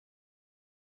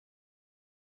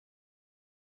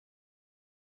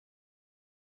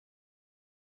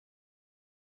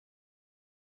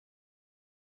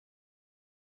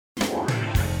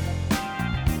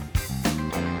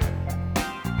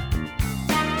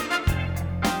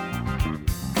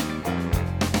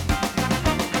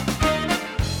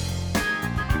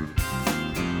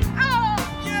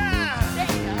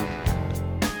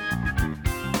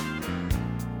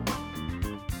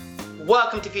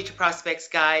Welcome to Future Prospects,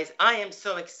 guys. I am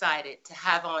so excited to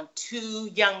have on two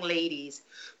young ladies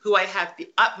who I have the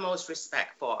utmost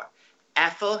respect for,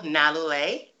 Ethel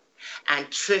Nalule and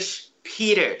Trish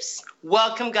Peters.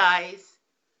 Welcome, guys.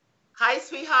 Hi,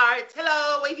 sweetheart.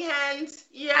 Hello, wave your hands.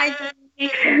 Yeah.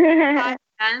 Hi.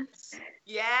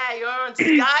 Yeah, you're on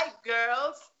Skype,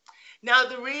 girls. Now,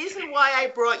 the reason why I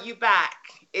brought you back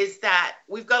is that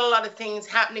we've got a lot of things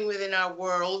happening within our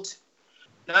world.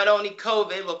 Not only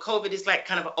COVID, well, COVID is like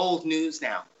kind of old news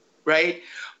now, right?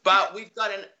 But we've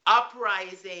got an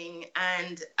uprising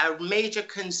and a major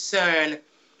concern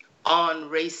on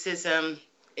racism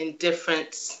in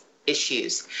different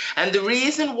issues. And the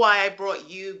reason why I brought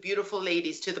you beautiful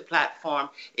ladies to the platform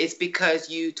is because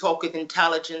you talk with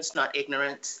intelligence, not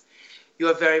ignorance. You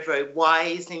are very, very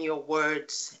wise in your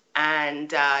words,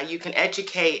 and you can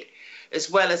educate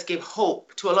as well as give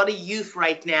hope to a lot of youth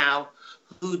right now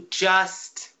who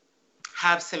just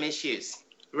have some issues,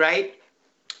 right?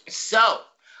 So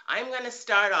I'm going to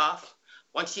start off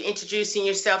once you're introducing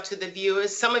yourself to the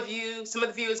viewers. Some of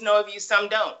the viewers know of you, some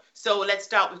don't. So let's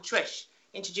start with Trish.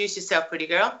 Introduce yourself, pretty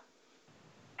girl.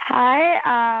 Hi,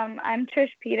 I'm Trish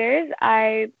Peters.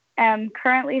 I am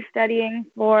currently studying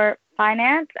for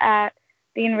finance at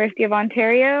the University of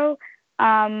Ontario.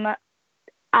 I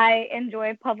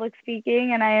enjoy public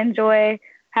speaking and I enjoy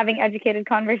having educated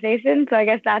conversations. So I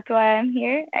guess that's why I'm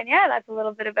here. And yeah, that's a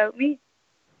little bit about me.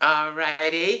 All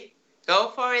righty. Go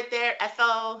for it there,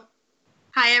 Ethel.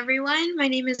 Hi, everyone. My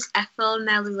name is Ethel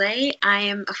Nalule. I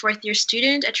am a fourth-year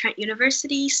student at Trent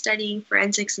University studying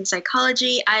forensics and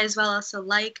psychology. I as well also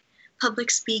like public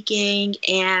speaking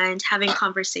and having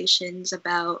conversations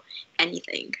about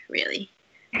anything, really.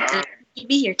 And I'm happy to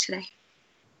be here today.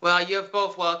 Well, you're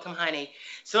both welcome, honey.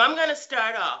 So I'm going to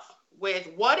start off with,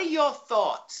 what are your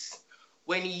thoughts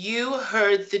when you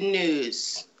heard the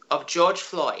news of George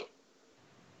Floyd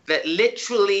that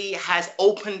literally has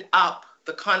opened up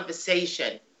the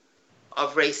conversation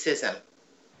of racism,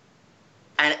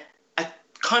 and a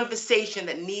conversation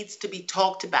that needs to be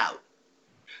talked about?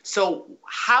 So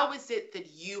how is it that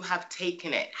you have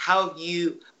taken it?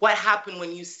 What happened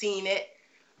when you seen it?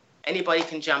 Anybody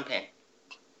can jump in.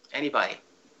 Anybody.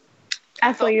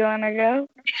 Ethel, you want to go?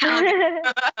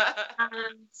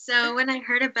 So when I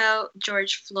heard about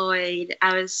George Floyd,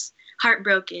 I was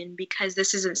heartbroken because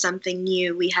this isn't something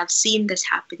new. We have seen this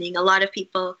happening. A lot of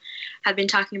people have been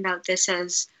talking about this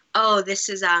as, oh, this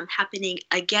is happening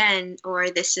again, or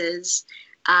this is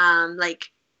like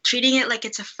treating it like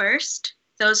it's a first.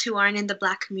 Those who aren't in the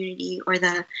Black community or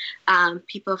the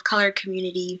people of color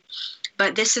community.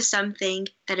 But this is something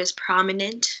that is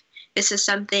prominent. This is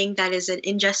something that is an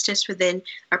injustice within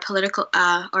our political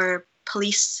or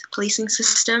policing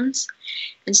systems.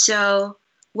 And so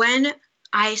when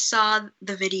I saw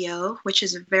the video, which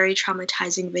is a very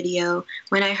traumatizing video,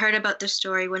 when I heard about the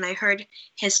story, when I heard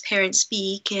his parents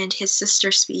speak and his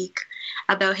sister speak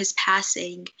about his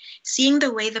passing, seeing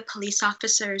the way the police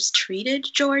officers treated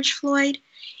George Floyd,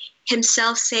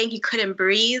 himself saying he couldn't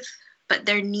breathe, but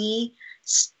their knee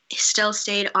still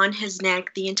stayed on his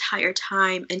neck the entire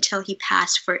time until he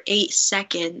passed for 8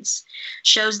 seconds,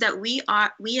 shows that we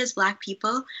as Black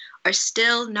people are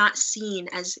still not seen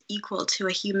as equal to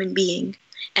a human being.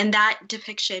 And that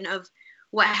depiction of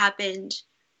what happened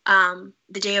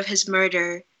the day of his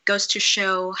murder goes to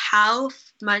show how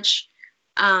much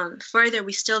further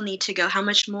we still need to go, how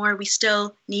much more we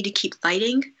still need to keep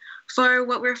fighting for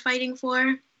what we're fighting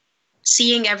for.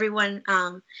 Seeing everyone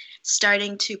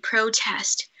starting to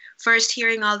protest, first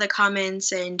hearing all the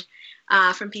comments and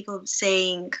from people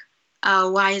saying,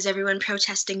 why is everyone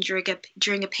protesting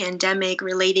during a pandemic,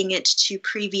 relating it to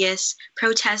previous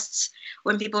protests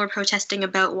when people were protesting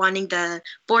about wanting the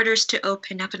borders to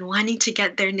open up and wanting to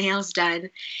get their nails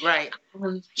done. Right.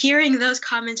 Hearing those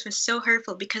comments was so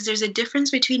hurtful because there's a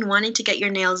difference between wanting to get your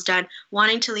nails done,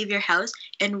 wanting to leave your house,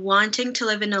 and wanting to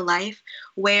live in a life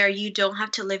where you don't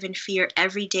have to live in fear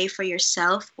every day for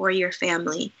yourself or your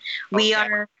family. Okay. We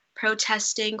are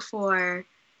protesting for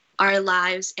our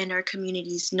lives and our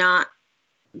communities, not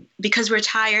because we're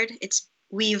tired.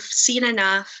 We've seen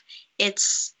enough.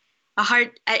 It's a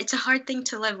hard thing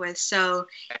to live with. So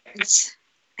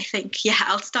I think, yeah,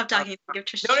 I'll stop talking. No.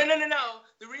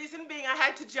 The reason being I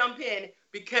had to jump in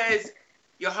because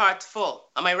your heart's full.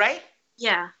 Am I right?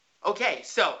 Yeah. Okay,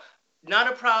 so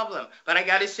not a problem, but I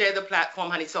got to share the platform,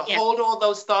 honey. So hold all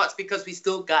those thoughts because we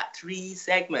still got 3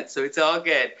 segments, so it's all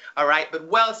good. All right, but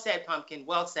well said, Pumpkin,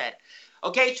 well said.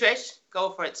 Okay, Trish,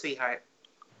 go for it, sweetheart.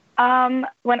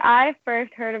 When I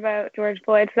first heard about George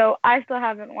Floyd, so I still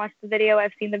haven't watched the video.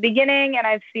 I've seen the beginning and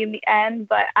I've seen the end,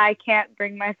 but I can't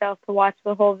bring myself to watch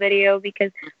the whole video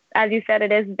because as you said,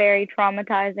 it is very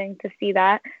traumatizing to see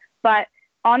that. But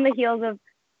on the heels of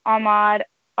Ahmaud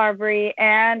Arbery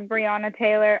and Breonna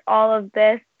Taylor, all of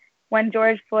this, when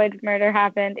George Floyd's murder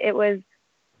happened, it was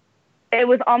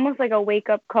almost like a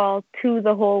wake-up call to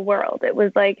the whole world. It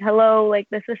was like, hello, like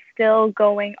this is still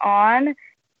going on.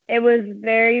 It was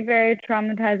very, very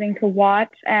traumatizing to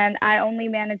watch, and I only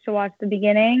managed to watch the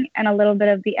beginning and a little bit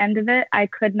of the end of it. I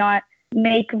could not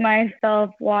make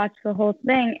myself watch the whole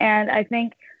thing, and I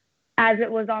think as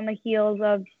it was on the heels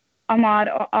of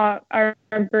Ahmaud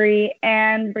Arbery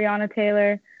and Breonna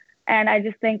Taylor, and I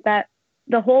just think that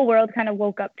the whole world kind of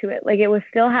woke up to it. Like, it was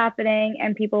still happening,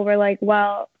 and people were like,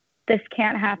 well, this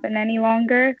can't happen any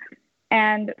longer.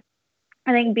 And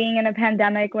I think being in a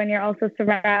pandemic when you're also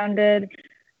surrounded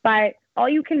by, all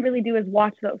you can really do is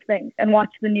watch those things and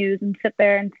watch the news and sit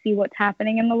there and see what's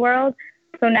happening in the world.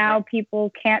 So now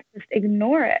people can't just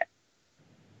ignore it.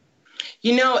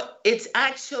 You know, it's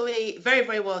actually very,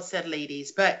 very well said,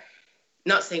 ladies, but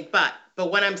not saying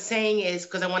but what I'm saying is,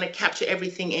 because I want to capture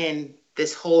everything in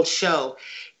this whole show,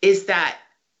 is that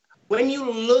when you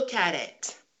look at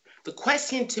it, the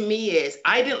question to me is,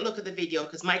 I didn't look at the video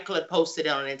because Michael had posted it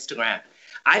on Instagram.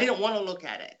 I didn't want to look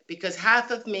at it because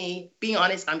half of me, being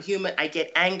honest, I'm human, I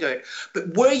get angered.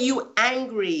 But were you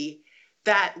angry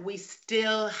that we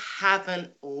still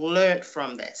haven't learned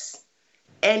from this?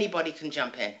 Anybody can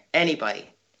jump in. Anybody.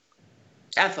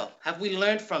 Ethel, have we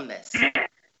learned from this?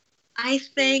 I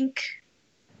think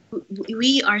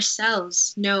we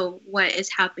ourselves know what is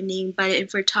happening, but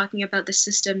if we're talking about the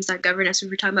systems that govern us, if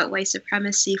we're talking about white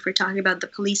supremacy, if we're talking about the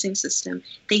policing system,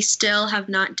 they still have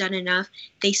not done enough.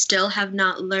 They still have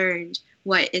not learned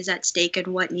what is at stake and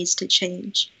what needs to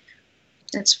change.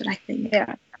 That's what I think.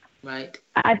 Yeah. Right.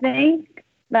 I think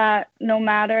that no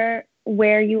matter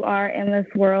where you are in this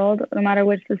world, no matter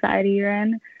which society you're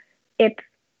in, it's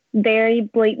very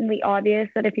blatantly obvious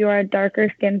that if you are a darker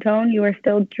skin tone, you are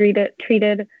still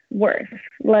treated worse.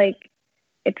 Like,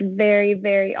 it's very,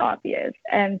 very obvious.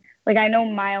 And like, I know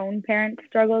my own parents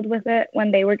struggled with it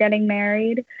when they were getting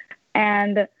married.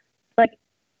 And like,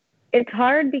 it's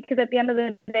hard because at the end of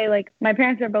the day, like, my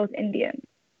parents are both Indian,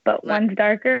 but right. One's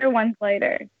darker, one's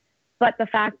lighter. But the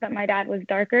fact that my dad was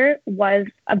darker was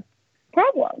a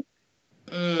problem,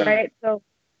 right? So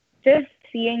just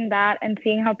seeing that and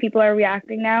seeing how people are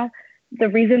reacting now, the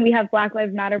reason we have Black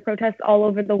Lives Matter protests all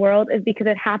over the world is because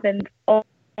it happens all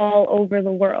over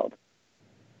the world.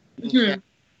 Mm-hmm.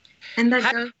 And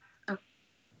that goes...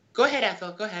 Go ahead,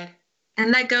 Ethel. Go ahead.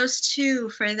 And that goes to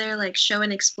further like show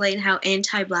and explain how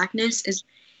anti-Blackness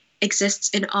exists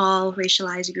in all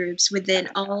racialized groups, within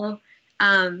all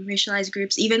racialized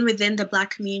groups, even within the Black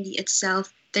community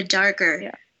itself. The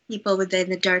darker people within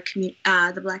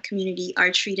the Black community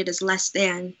are treated as less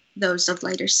than those of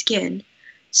lighter skin.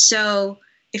 So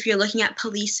if you're looking at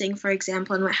policing, for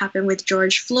example, and what happened with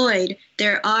George Floyd,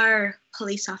 there are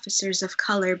police officers of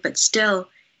color, but still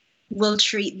will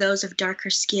treat those of darker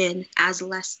skin as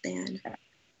less than.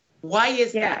 Why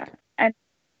is that? And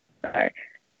sorry.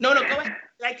 No, go ahead.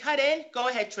 Did I cut in? Go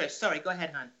ahead, Trish. Sorry, go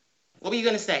ahead, hon. What were you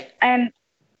going to say? And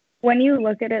when you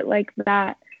look at it like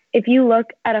that, if you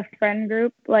look at a friend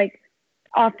group, like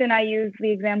often I use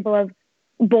the example of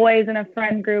boys in a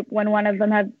friend group when one of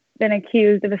them had been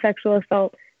accused of a sexual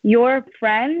assault. Your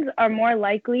friends are more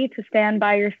likely to stand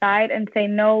by your side and say,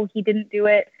 no, he didn't do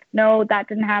it. No, that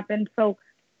didn't happen. So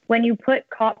when you put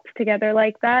cops together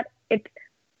like that, it's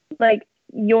like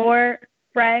your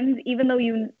friends, even though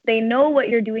they know what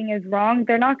you're doing is wrong,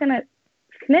 they're not going to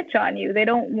snitch on you. They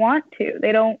don't want to.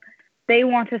 They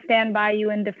want to stand by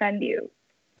you and defend you.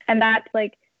 And that's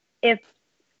like, if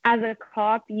as a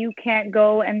cop, you can't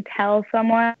go and tell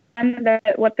someone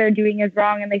that what they're doing is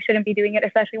wrong and they shouldn't be doing it,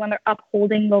 especially when they're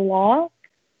upholding the law,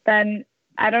 then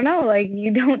I don't know, like,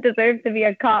 you don't deserve to be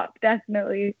a cop,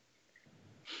 definitely.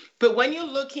 But when you're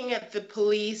looking at the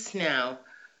police now,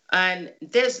 and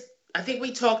I think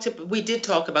we talked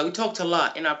a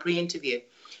lot in our pre-interview.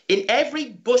 In every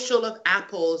bushel of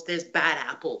apples, there's bad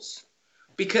apples,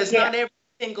 because not every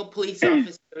single police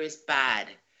officer is bad.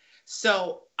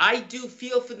 So I do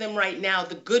feel for them right now,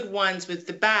 the good ones with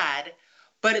the bad.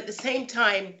 But at the same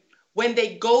time, when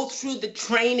they go through the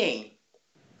training,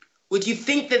 would you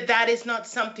think that that is not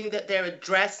something that they're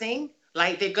addressing?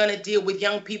 Like, they're going to deal with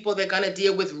young people, they're going to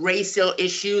deal with racial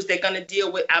issues, they're going to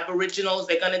deal with Aboriginals,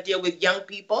 they're going to deal with young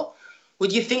people.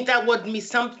 Would you think that would be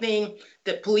something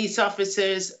that police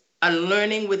officers are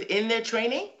learning within their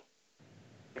training?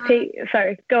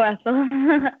 Sorry, go Ethel.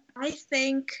 I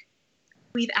think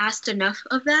we've asked enough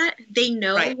of that. They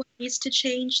know Right. what needs to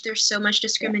change. There's so much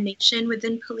discrimination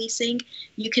within policing.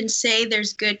 You can say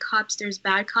there's good cops, there's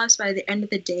bad cops, but at the end of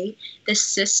the day, the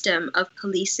system of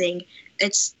policing,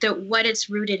 it's what it's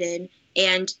rooted in,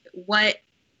 and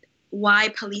why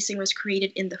policing was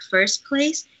created in the first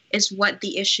place is what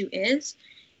the issue is.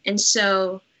 And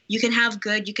so you can have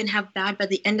good, you can have bad, but at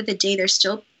the end of the day, they're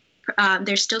still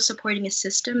supporting a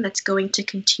system that's going to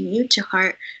continue to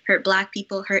hurt Black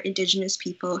people, hurt Indigenous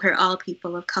people, hurt all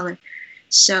people of color.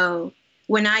 So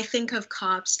when I think of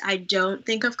cops, I don't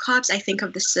think of cops. I think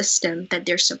of the system that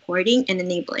they're supporting and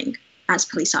enabling as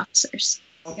police officers.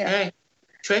 Okay. Yeah.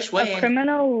 Trish, what? A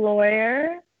criminal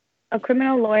lawyer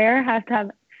has to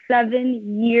have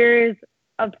 7 years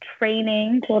of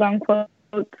training, quote unquote,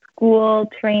 school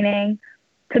training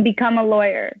to become a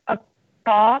lawyer.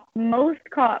 Most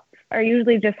cops are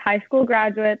usually just high school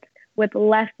graduates with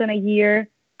less than a year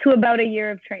to about a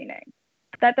year of training.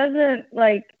 That doesn't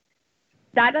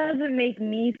make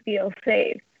me feel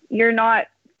safe. You're not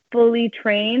fully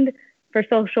trained for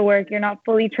social work. You're not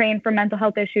fully trained for mental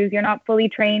health issues. You're not fully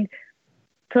trained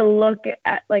to look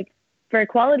at for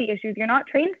equality issues. You're not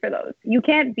trained for those. You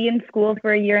can't be in school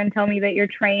for a year and tell me that you're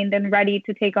trained and ready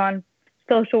to take on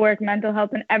social work, mental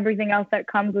health, and everything else that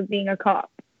comes with being a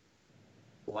cop.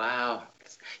 Wow.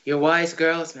 You're wise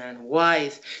girls, man.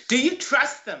 Wise. Do you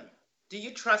trust them? Do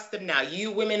you trust them now?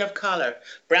 You women of color,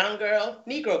 brown girl,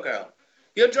 Negro girl.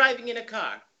 You're driving in a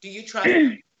car. Do you trust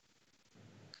them?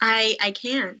 I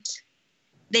can't.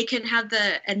 They can have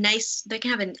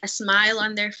a smile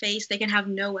on their face. They can have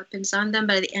no weapons on them.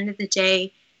 But at the end of the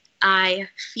day, I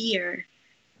fear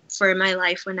for my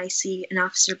life when I see an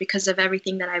officer because of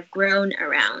everything that I've grown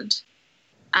around.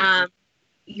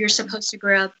 You're supposed to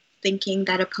grow up thinking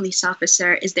that a police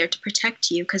officer is there to protect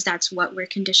you because that's what we're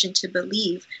conditioned to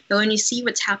believe. But when you see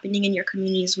what's happening in your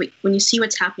communities, when you see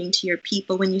what's happening to your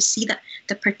people, when you see that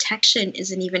the protection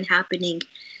isn't even happening,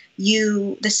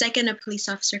 the second a police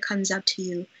officer comes up to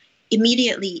you,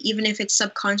 immediately, even if it's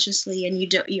subconsciously and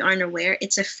you aren't aware,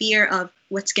 it's a fear of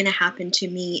what's going to happen to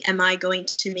me. Am I going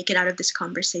to make it out of this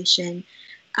conversation?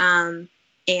 And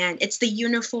it's the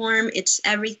uniform. It's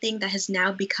everything that has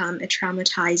now become a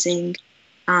traumatizing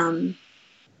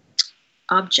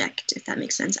object, if that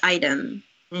makes sense, item.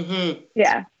 Mm-hmm.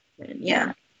 Yeah.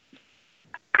 Yeah.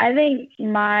 I think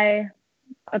my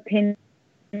opinions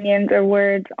or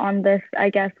words on this, I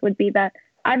guess, would be that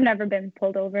I've never been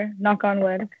pulled over, knock on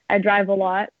wood. I drive a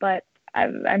lot, but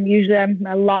I'm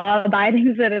a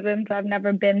law-abiding citizen, so I've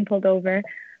never been pulled over.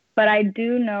 But I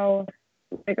do know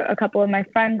a couple of my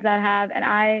friends that have,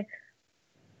 and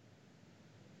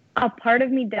a part of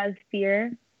me does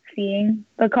fear seeing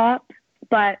the cops,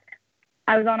 but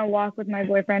I was on a walk with my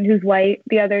boyfriend who's white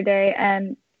the other day,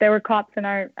 and there were cops in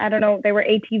they were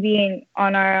ATVing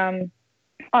on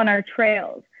our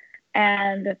trails.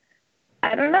 And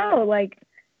I don't know,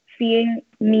 seeing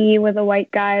me with a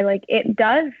white guy, it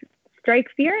does strike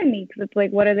fear in me because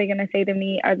it's what are they going to say to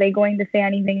me? Are they going to say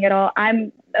anything at all?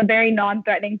 I'm a very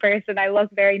non-threatening person. I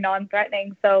look very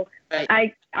non-threatening. So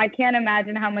right. I can't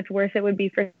imagine how much worse it would be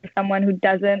for someone who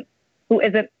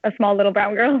isn't a small little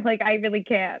brown girl. I really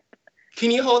can't.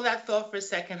 Can you hold that thought for a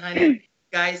second, honey?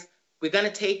 Guys, we're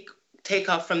going to take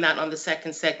off from that on the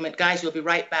second segment. Guys, we'll be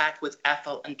right back with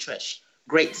Ethel and Trish.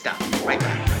 Great stuff. Right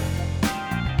back.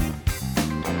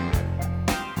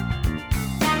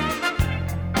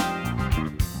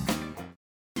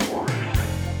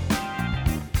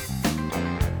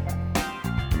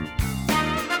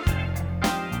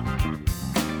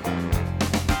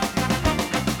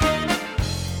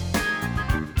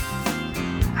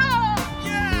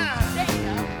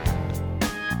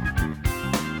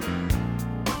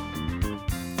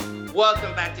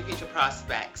 Welcome back to Future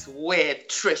Prospects with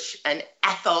Trish and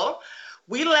Ethel.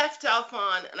 We left off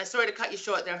on, and I'm sorry to cut you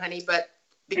short there, honey, but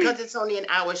because it's only an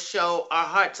hour show, our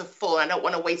hearts are full. I don't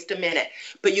want to waste a minute.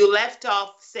 But you left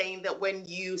off saying that when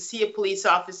you see a police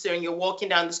officer and you're walking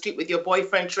down the street with your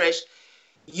boyfriend, Trish,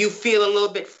 you feel a little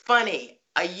bit funny.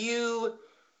 Are you,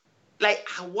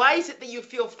 why is it that you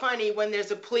feel funny when there's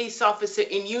a police officer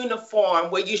in uniform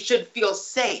where you should feel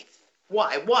safe?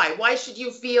 Why? Why should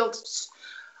you feel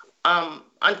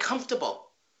uncomfortable?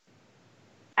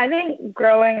 I think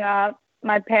growing up,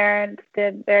 my parents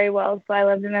did very well, so I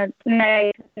lived in a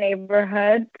nice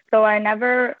neighborhood, so I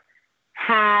never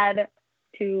had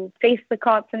to face the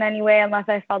cops in any way unless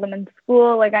I saw them in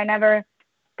school. I never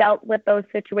dealt with those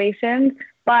situations.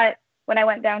 But when I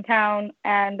went downtown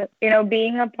and,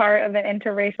 being a part of an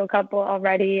interracial couple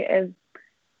already is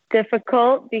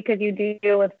difficult because you do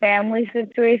deal with family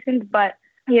situations. But,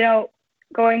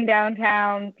 going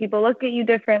downtown, people look at you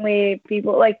differently.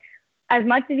 People like, as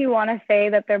much as you want to say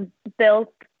that they're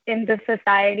built into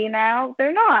society now,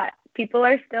 they're not. People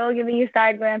are still giving you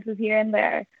side glances here and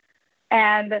there.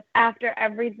 And after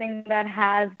everything that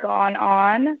has gone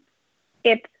on,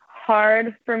 it's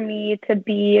hard for me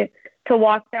to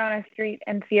walk down a street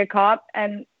and see a cop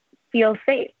and feel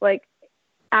safe. Like,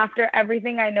 after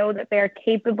everything I know that they're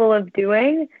capable of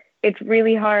doing, it's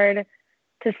really hard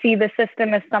to see the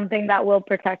system as something that will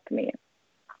protect me.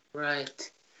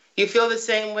 Right. You feel the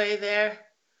same way there,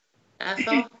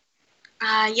 Ethel?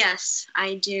 Yes,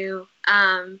 I do.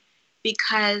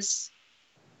 Because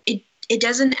it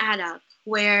doesn't add up.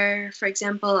 Where, for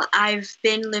example, I've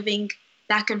been living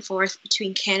back and forth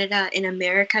between Canada and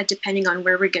America, depending on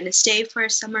where we're going to stay for a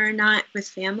summer or not with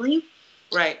family.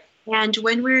 Right. And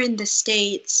when we're in the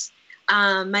States,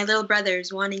 my little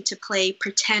brother's wanting to play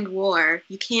pretend war.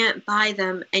 You can't buy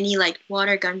them any like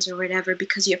water guns or whatever,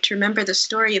 because you have to remember the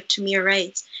story of Tamir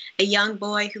Rice, a young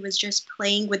boy who was just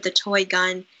playing with the toy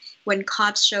gun when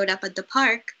cops showed up at the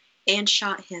park and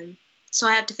shot him. So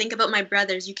I have to think about my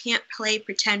brothers. You can't play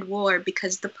pretend war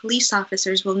because the police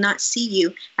officers will not see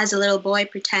you as a little boy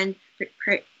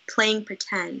playing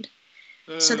pretend.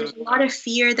 So there's a lot of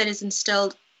fear that is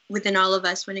instilled within all of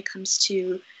us when it comes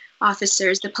to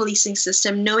officers, the policing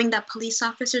system, knowing that police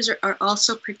officers are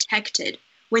also protected.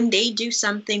 When they do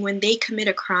something, when they commit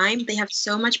a crime, they have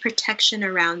so much protection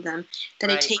around them that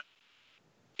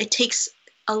it takes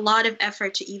a lot of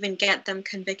effort to even get them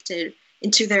convicted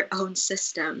into their own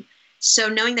system. So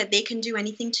knowing that they can do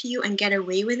anything to you and get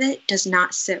away with it does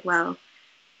not sit well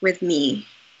with me.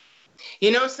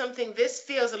 You know something? This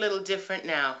feels a little different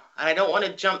now. And I don't want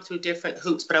to jump through different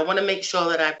hoops, but I want to make sure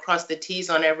that I've crossed the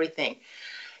T's on everything.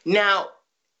 Now,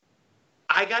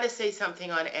 I got to say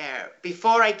something on air.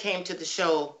 Before I came to the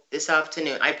show this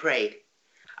afternoon, I prayed.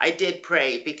 I did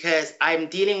pray because I'm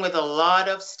dealing with a lot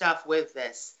of stuff with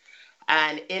this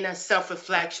and in a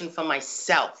self-reflection for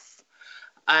myself.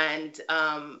 And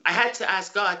I had to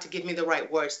ask God to give me the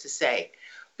right words to say,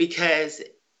 because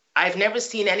I've never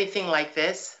seen anything like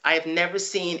this. I have never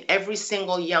seen every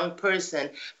single young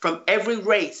person from every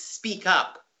race speak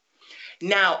up.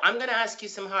 Now, I'm going to ask you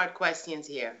some hard questions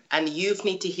here, and you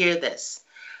need to hear this,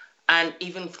 and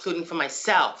even including for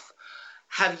myself.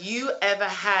 Have you ever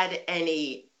had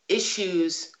any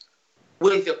issues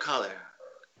with your color?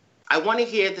 I want to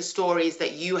hear the stories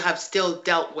that you have still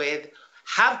dealt with,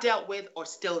 or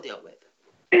still deal with.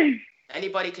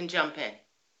 Anybody can jump in.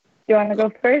 You want to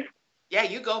go first? Yeah,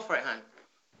 you go for it,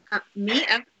 hon. Me?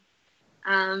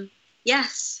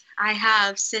 Yes, I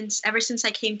have. Ever since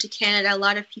I came to Canada, a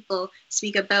lot of people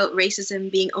speak about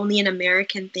racism being only an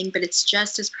American thing, but it's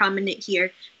just as prominent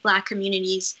here. Black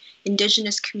communities,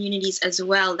 Indigenous communities as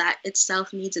well, that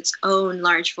itself needs its own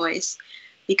large voice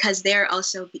because they're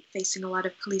also facing a lot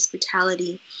of police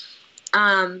brutality.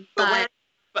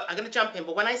 But I'm going to jump in.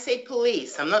 But when I say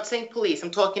police, I'm not saying police.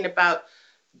 I'm talking about,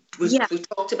 we've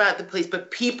talked about the police, but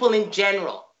people in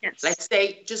general. Yes. Let's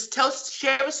say,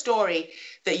 share a story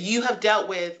that you have dealt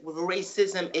with a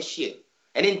racism issue,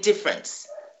 an indifference.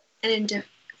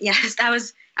 Yes, I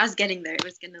was getting there. It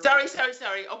was gonna.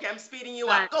 Sorry. Okay, I'm speeding you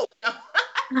up. Go.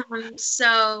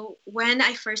 So when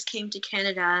I first came to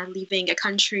Canada, leaving a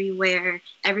country where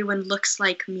everyone looks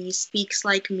like me, speaks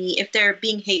like me, if they're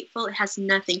being hateful, it has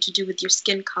nothing to do with your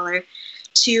skin color,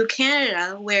 to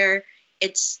Canada where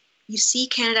you see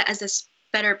Canada as this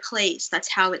better place. That's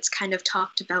how it's kind of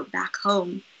talked about back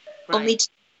home, right. Only to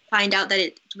find out that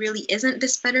it really isn't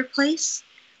this better place,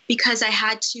 because I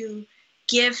had to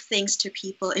give things to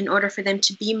people in order for them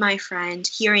to be my friend.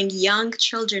 Hearing young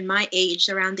children my age,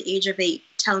 around the age of 8,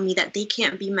 tell me that they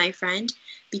can't be my friend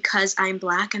because I'm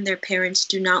Black and their parents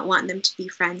do not want them to be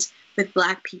friends with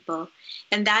Black people.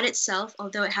 And that itself,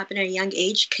 although it happened at a young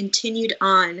age, continued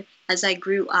on as I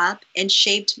grew up and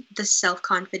shaped the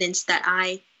self-confidence that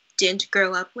I didn't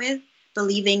grow up with,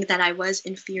 believing that I was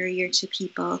inferior to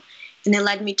people. And it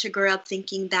led me to grow up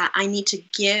thinking that I need to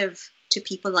give to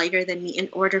people lighter than me in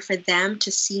order for them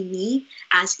to see me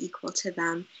as equal to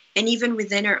them. And even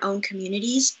within our own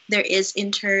communities, there is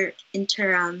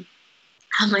internalized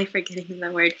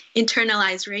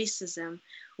racism,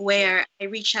 where I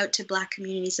reach out to Black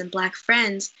communities and Black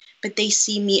friends, but they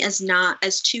see me as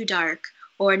too dark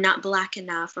or not Black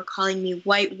enough, or calling me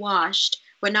whitewashed,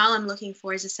 when all I'm looking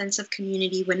for is a sense of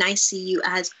community. When I see you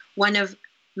as one of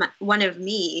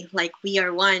me, like we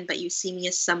are one, but you see me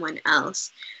as someone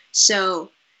else. So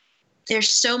there's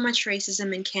so much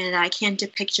racism in Canada. I can't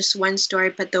depict just one story,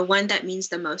 but the one that means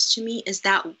the most to me is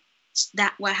that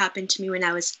what happened to me when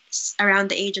I was around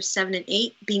the age of 7 and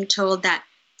 8, being told that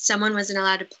someone wasn't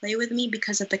allowed to play with me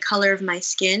because of the color of my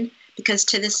skin, because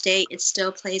to this day, it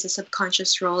still plays a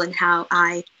subconscious role in how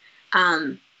I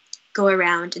go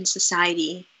around in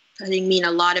society, putting me in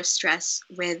a lot of stress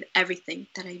with everything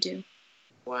that I do.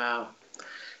 Wow.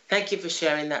 Thank you for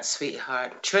sharing that,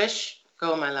 sweetheart. Trish,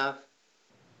 go, my love.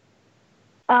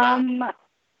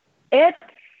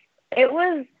 It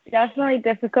was definitely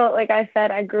difficult. Like I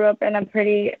said, I grew up in a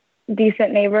pretty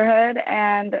decent neighborhood,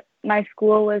 and my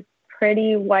school was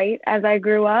pretty white as I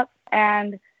grew up.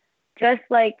 And just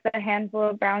like the handful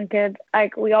of brown kids,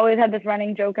 like we always had this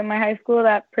running joke in my high school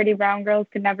that pretty brown girls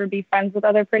could never be friends with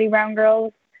other pretty brown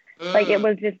girls. Like it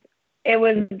was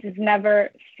just never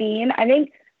seen. I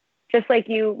think just like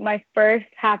you, my first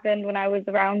happened when I was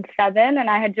around 7, and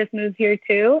I had just moved here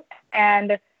too.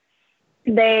 And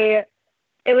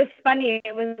it was funny.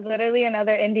 It was literally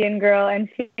another Indian girl, and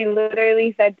she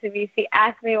literally said to me, she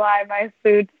asked me why my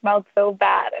food smelled so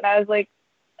bad. And I was like,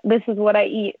 this is what I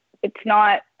eat. It's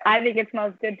not, I think it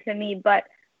smells good to me, but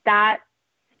that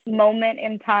moment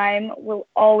in time will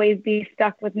always be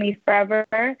stuck with me forever.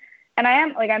 And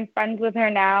I'm friends with her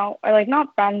now, or like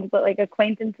not friends, but like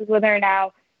acquaintances with her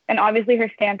now. And obviously her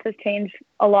stance has changed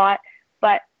a lot,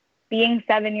 but being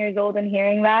 7 years old and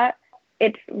hearing that,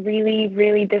 it's really,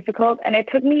 really difficult. And it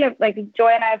took me, like Joy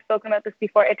and I have spoken about this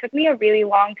before, it took me a really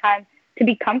long time to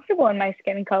be comfortable in my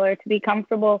skin color, to be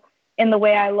comfortable in the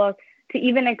way I look, to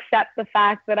even accept the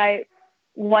fact that I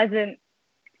wasn't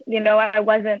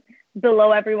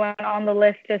below everyone on the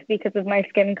list just because of my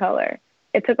skin color.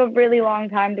 It took a really long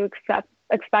time to accept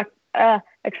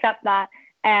that.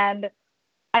 And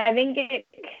I think it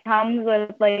comes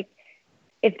with like,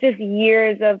 it's just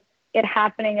years of it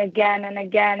happening again and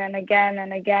again and again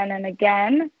and again and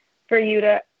again for you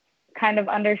to kind of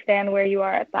understand where you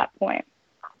are at that point.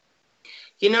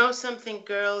 You know something,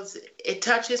 girls, it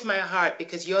touches my heart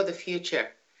because you're the future.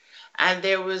 And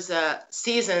there was a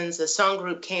song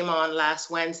group came on last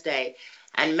Wednesday,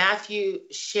 and Matthew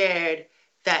shared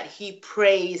that he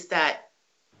praised that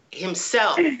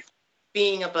himself,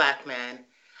 being a Black man,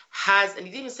 has, and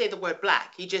he didn't even say the word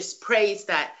Black, he just praised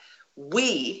that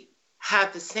we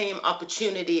have the same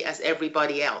opportunity as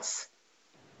everybody else.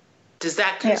 Does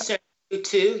that concern you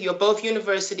too? You're both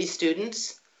university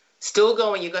students, still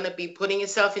going, you're going to be putting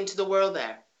yourself into the world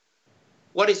there.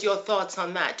 What is your thoughts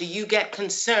on that? Do you get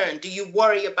concerned? Do you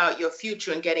worry about your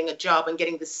future and getting a job and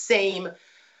getting the same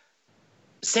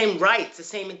rights, the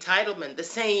same entitlement, the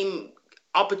same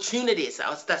opportunities?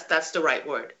 That's the right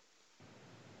word.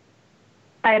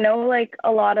 I know like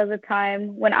a lot of the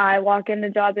time when I walk into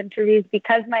job interviews,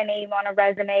 because my name on a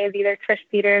resume is either Trish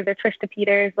Peters or Trishta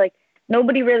Peters, like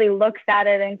nobody really looks at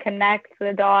it and connects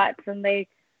the dots, and they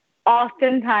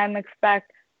oftentimes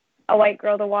expect a white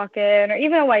girl to walk in, or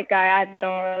even a white guy, I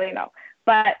don't really know,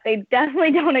 but they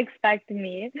definitely don't expect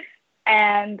me.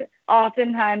 And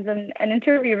oftentimes in an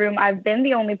interview room, I've been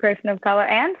the only person of color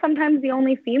and sometimes the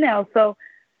only female. So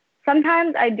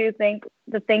sometimes I do think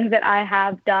the things that I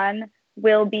have done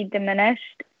will be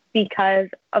diminished because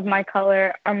of my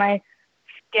color or my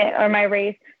skin or my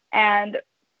race. And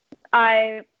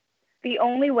the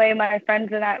only way my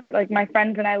friends and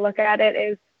I look at it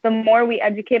is the more we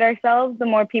educate ourselves, the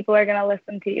more people are going to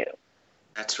listen to you.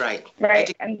 That's right.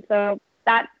 Right. And so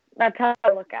that's how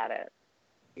I look at it.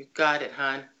 You got it,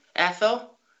 hon.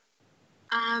 Ethel?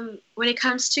 When it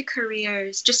comes to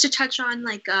careers, just to touch on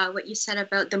like what you said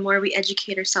about the more we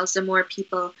educate ourselves, the more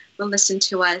people will listen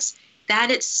to us.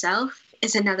 That itself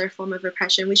is another form of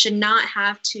repression. We should not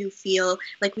have to feel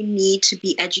like we need to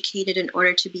be educated in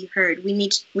order to be heard. We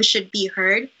should be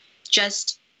heard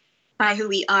just by who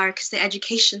we are, because the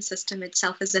education system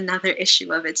itself is another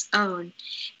issue of its own.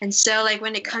 And so like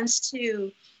when it comes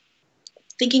to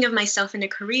thinking of myself in a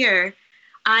career,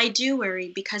 I do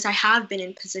worry because I have been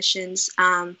in positions.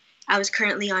 I was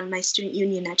currently on my student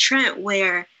union at Trent,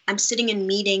 where I'm sitting in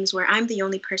meetings where I'm the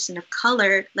only person of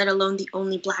color, let alone the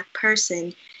only Black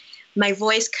person. My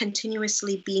voice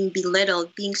continuously being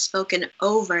belittled, being spoken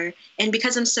over. And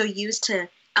because I'm so used to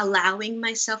allowing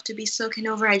myself to be spoken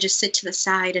over, I just sit to the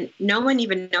side and no one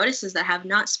even notices that I have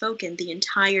not spoken the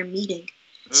entire meeting.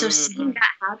 So seeing that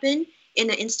happen in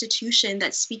an institution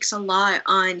that speaks a lot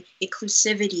on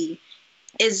inclusivity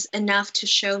is enough to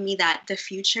show me that the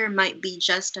future might be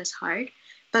just as hard.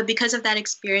 But because of that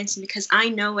experience, and because I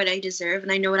know what I deserve,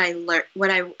 and I know what I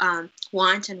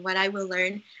want, and what I will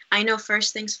learn, I know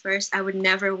first things first, I would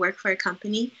never work for a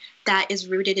company that is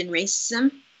rooted in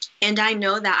racism. And I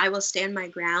know that I will stand my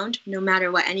ground no matter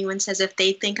what anyone says. If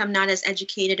they think I'm not as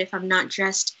educated, if I'm not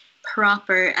dressed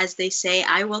proper as they say,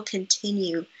 I will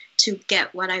continue to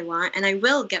get what I want, and I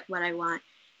will get what I want.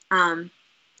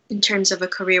 in terms of a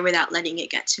career without letting it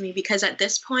get to me, because at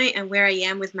this point and where I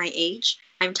am with my age,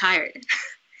 I'm tired.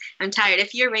 I'm tired.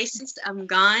 If you're racist, I'm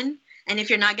gone. And if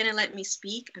you're not going to let me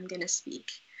speak, I'm going to speak.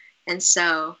 And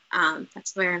so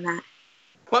that's where I'm at.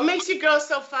 What makes you girls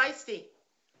so feisty?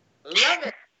 Love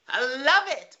it. I love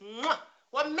it. Mwah.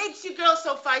 What makes you girls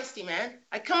so feisty, man?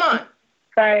 Come on.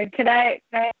 Sorry, can I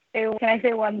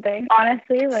say one thing?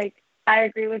 Honestly, like, I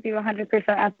agree with you 100%,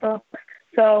 Ethel.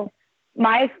 So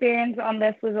my experience on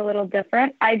this was a little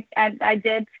different. I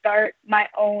did start my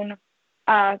own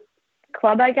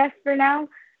club, I guess, for now,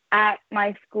 at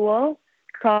my school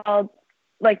called,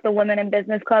 like, the Women in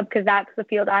Business Club, because that's the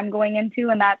field I'm going into,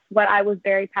 and that's what I was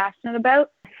very passionate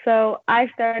about. So I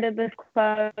started this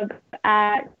club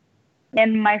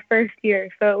in my first year.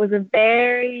 So it was a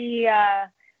very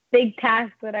big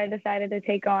task that I decided to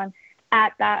take on.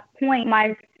 At that point,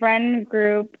 my friend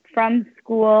group from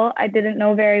school, I didn't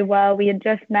know very well. We had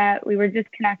just met. We were just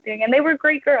connecting, and they were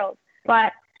great girls.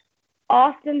 But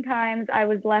oftentimes I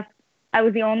was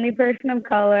the only person of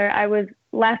color. I was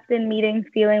left in meetings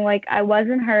feeling like I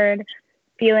wasn't heard,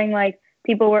 feeling like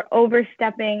people were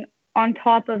overstepping on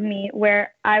top of me,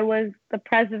 where I was the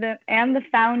president and the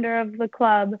founder of the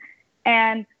club.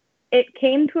 And it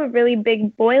came to a really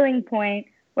big boiling point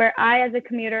where I, as a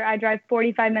commuter, I drive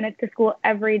 45 minutes to school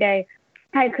every day.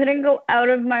 I couldn't go out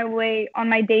of my way on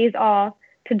my days off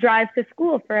to drive to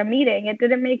school for a meeting. It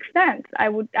didn't make sense.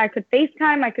 I could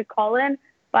FaceTime, I could call in,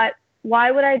 but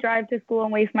why would I drive to school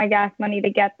and waste my gas money to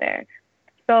get there?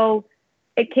 So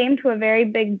it came to a very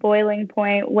big boiling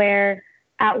point where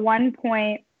at one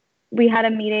point we had a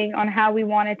meeting on how we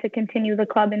wanted to continue the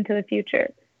club into the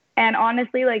future. And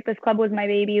honestly, like, this club was my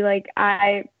baby. Like,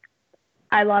 I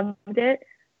loved it.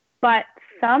 But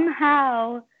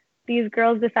somehow these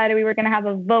girls decided we were going to have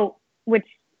a vote, which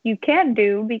you can't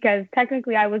do because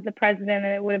technically I was the president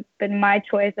and it would have been my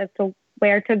choice as to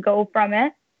where to go from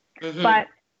it. Mm-hmm. But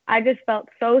I just felt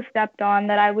so stepped on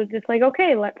that I was just like,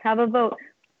 okay, let's have a vote.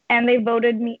 And they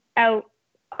voted me out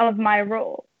of my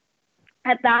role.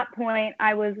 At that point,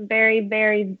 I was very,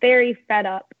 very, very fed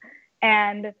up.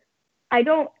 And I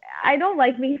don't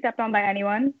like being stepped on by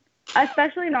anyone,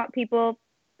 especially not people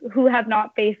who have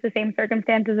not faced the same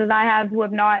circumstances as I have, who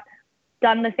have not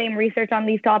done the same research on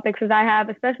these topics as I have,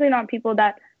 especially not people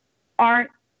that aren't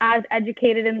as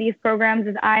educated in these programs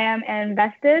as I am and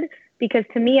invested, because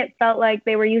to me it felt like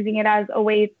they were using it as a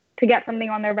way to get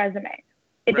something on their resume.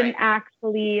 It didn't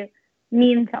actually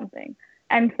mean something.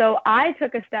 And so I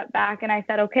took a step back and I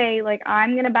said, okay, like,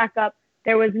 I'm going to back up.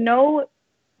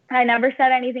 I never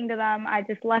said anything to them. I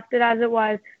just left it as it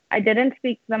was. I didn't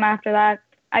speak to them after that.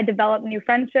 I developed new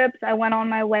friendships. I went on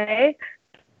my way.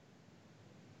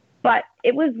 But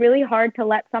it was really hard to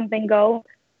let something go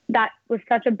that was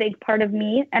such a big part of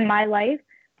me and my life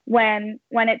when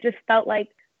it just felt like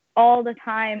all the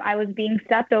time I was being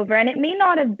stepped over. And it may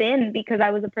not have been because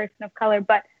I was a person of color,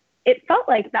 but it felt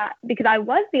like that because I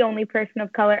was the only person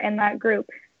of color in that group.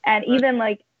 And even,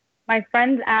 like, my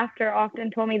friends after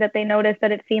often told me that they noticed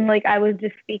that it seemed like I was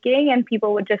just speaking and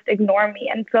people would just ignore me.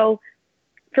 And so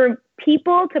for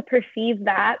people to perceive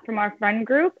that from our friend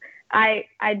group, I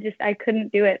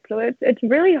couldn't do it. So it's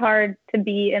really hard to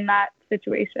be in that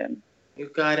situation. You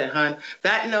got it, hon.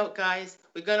 That note, guys,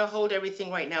 we're going to hold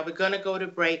everything right now. We're going to go to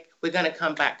break. We're going to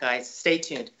come back, guys. Stay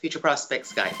tuned. Future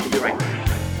Prospects, guys. We'll be right back.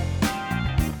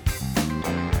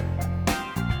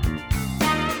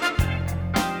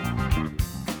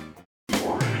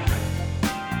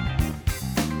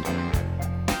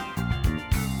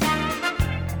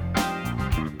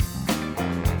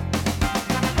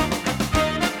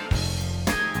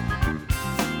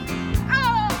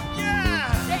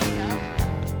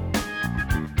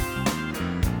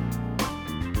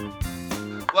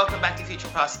 Welcome back to Future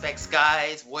Prospects,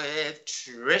 guys, with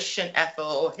Trish and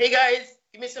Ethel. Hey, guys,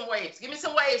 give me some waves. Give me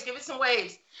some waves. Give me some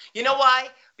waves. You know why?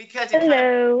 Because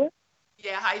hello.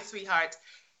 Yeah, hi, sweetheart.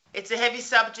 It's a heavy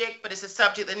subject, but it's a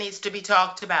subject that needs to be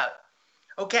talked about.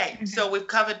 Okay, so we've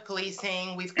covered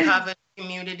policing. We've covered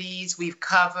communities. We've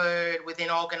covered within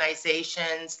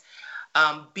organizations,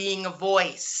 being a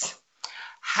voice.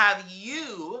 Have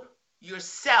you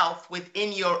yourself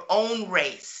within your own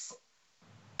race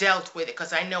dealt with it?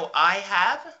 Because I know I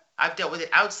have. I've dealt with it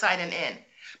outside and in.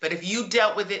 But if you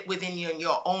dealt with it within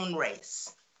your own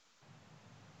race.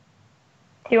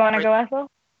 Do you want to go, Ethel?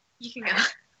 You can go.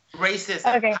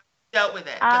 Racism. Okay. I've dealt with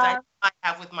it because I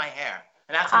have with my hair.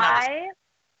 And that's another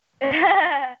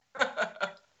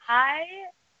I'm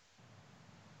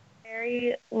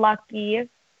very lucky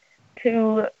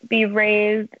to be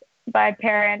raised by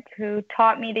parents who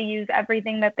taught me to use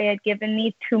everything that they had given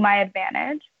me to my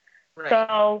advantage. Right.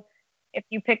 So if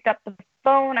you picked up the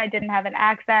phone, I didn't have an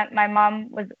accent. My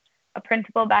mom was a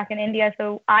principal back in India,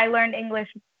 so I learned English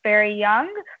very young,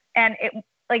 and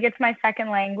it's my second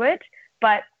language,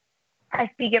 but I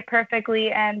speak it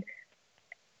perfectly. And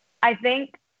I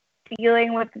think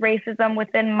dealing with racism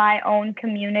within my own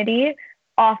community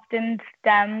often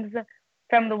stems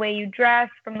from the way you dress,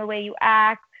 from the way you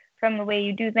act, from the way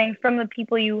you do things, from the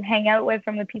people you hang out with,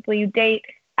 from the people you date.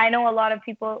 I know a lot of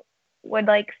people would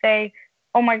say,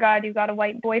 oh my God, you got a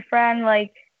white boyfriend.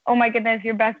 Oh my goodness,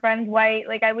 your best friend's white.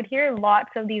 I would hear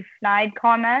lots of these snide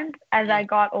comments as I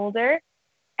got older.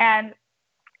 And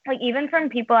even from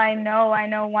people I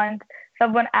know once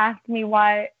someone asked me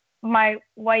why my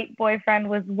white boyfriend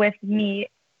was with me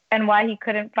and why he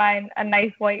couldn't find a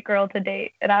nice white girl to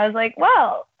date. And I was like,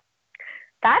 well,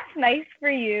 that's nice for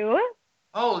you.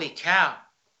 Holy cow.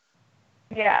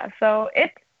 Yeah, so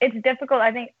it's difficult.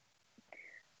 I think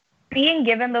being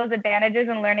given those advantages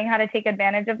and learning how to take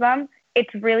advantage of them,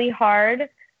 it's really hard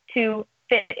to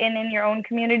fit in your own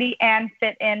community and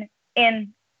fit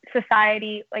in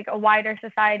society, a wider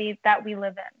society that we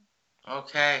live in.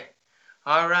 Okay.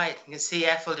 All right. You can see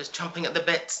Ethel just chomping at the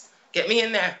bits. Get me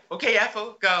in there. Okay,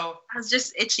 Ethel, go. I was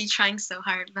just itchy trying so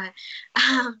hard, but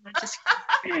just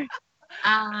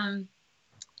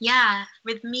yeah,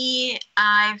 with me,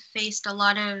 I've faced a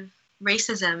lot of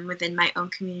racism within my own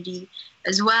community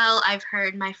as well. I've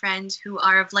heard my friends who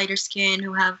are of lighter skin,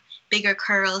 who have bigger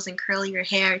curls and curlier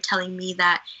hair, telling me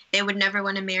that they would never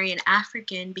want to marry an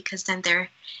African because then their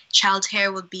child's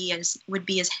hair would be as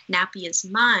nappy as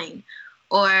mine.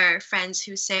 Or friends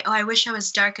who say, oh, I wish I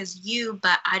was dark as you,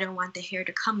 but I don't want the hair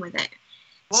to come with it.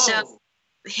 Whoa. So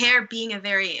hair being a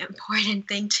very important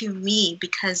thing to me,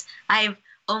 because I've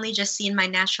only just seen my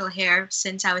natural hair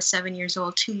since I was 7 years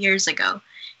old, 2 years ago.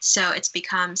 So it's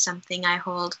become something I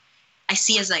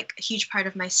see as a huge part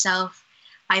of myself.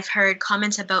 I've heard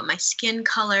comments about my skin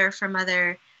color from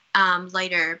other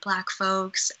lighter Black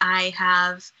folks. I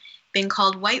have been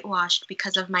called whitewashed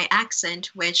because of my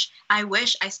accent, which I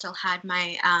wish I still had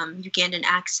my Ugandan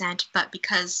accent, but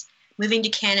because moving to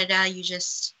Canada,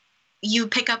 you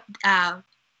pick up,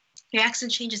 your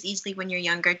accent changes easily when you're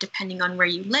younger, depending on where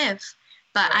you live.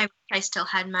 But I wish I still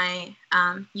had my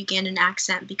Ugandan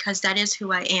accent because that is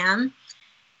who I am.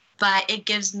 But it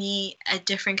gives me a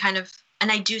different kind of,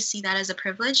 and I do see that as a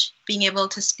privilege, being able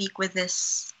to speak with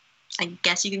this, I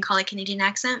guess you can call it Canadian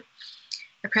accent,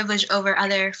 a privilege over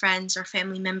other friends or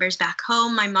family members back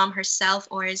home, my mom herself,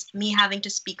 or is me having to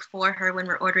speak for her when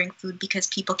we're ordering food because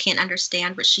people can't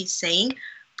understand what she's saying,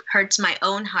 hurts my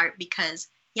own heart because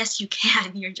yes, you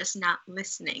can, you're just not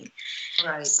listening.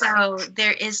 Right. So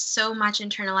there is so much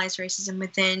internalized racism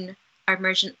within our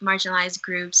marginalized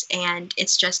groups, and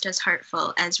it's just as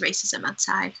hurtful as racism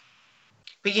outside.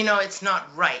 But it's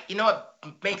not right. You know what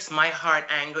makes my heart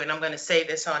angry, and I'm going to say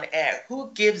this on air.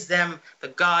 Who gives them the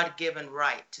God-given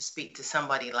right to speak to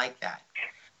somebody like that?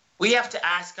 We have to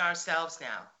ask ourselves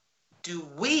now, do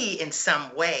we in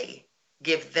some way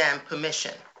give them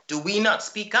permission? Do we not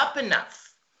speak up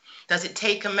enough? Does it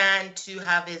take a man to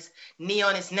have his knee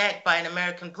on his neck by an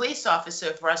American police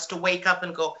officer for us to wake up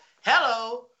and go,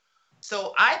 hello?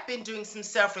 So I've been doing some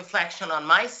self-reflection on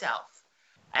myself,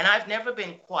 and I've never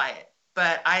been quiet.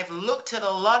 But I've looked at a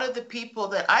lot of the people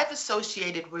that I've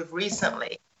associated with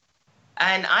recently,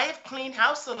 and I have cleaned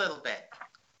house a little bit.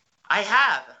 I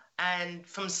have, and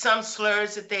from some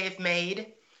slurs that they have made,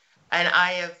 and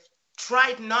I have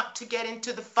tried not to get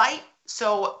into the fight.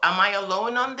 So am I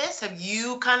alone on this? Have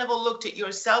you kind of looked at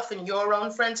yourself and your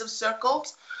own friends of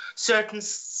circles, certain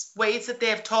ways that they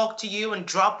have talked to you and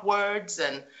drop words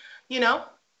and,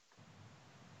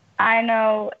 I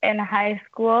know in high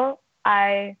school,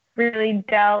 I really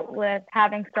dealt with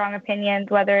having strong opinions,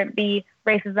 whether it be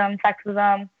racism,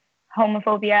 sexism,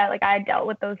 homophobia. I dealt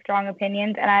with those strong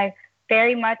opinions, and I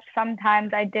very much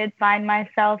sometimes I did find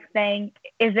myself saying,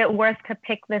 is it worth to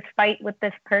pick this fight with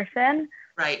this person?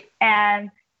 Right.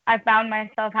 And I found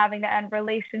myself having to end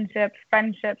relationships,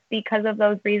 friendships because of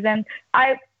those reasons.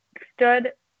 I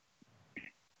stood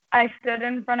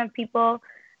in front of people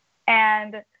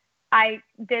and I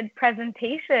did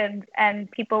presentations,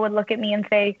 and people would look at me and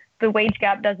say, the wage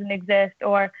gap doesn't exist,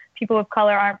 or people of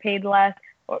color aren't paid less,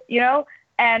 or,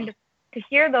 and to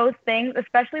hear those things,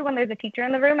 especially when there's a teacher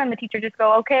in the room and the teacher just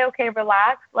go, okay,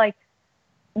 relax.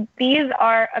 These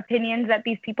are opinions that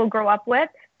these people grow up with.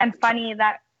 And funny,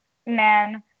 that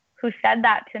man who said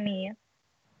that to me,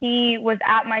 he was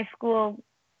at my school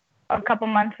a couple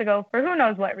months ago for who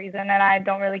knows what reason, and I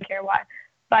don't really care why.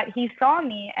 But he saw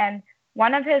me, and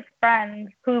one of his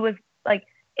friends who was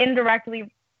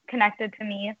indirectly connected to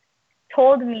me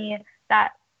told me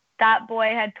that that boy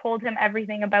had told him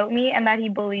everything about me and that he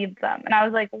believed them. And I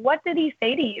was like, what did he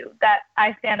say to you? That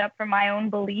I stand up for my own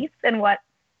beliefs and what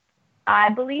I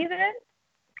believe in?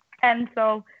 And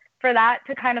so for that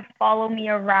to kind of follow me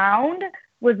around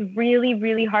was really,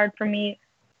 really hard for me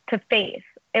to face.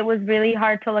 It was really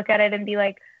hard to look at it and be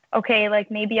like, okay,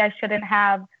 like maybe I shouldn't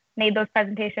have made those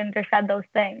presentations or said those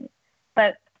things.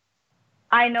 But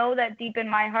I know that deep in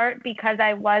my heart, because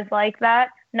I was like that,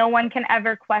 no one can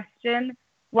ever question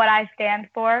what I stand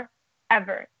for,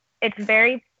 ever. It's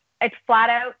flat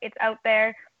out, it's out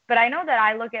there. But I know that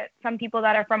I look at some people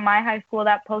that are from my high school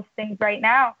that post things right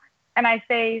now, and I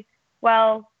say,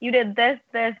 well, you did this,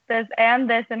 this, this, and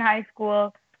this in high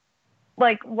school.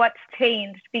 Like, what's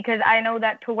changed? Because I know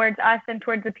that towards us and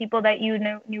towards the people that you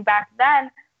knew back then,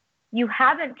 you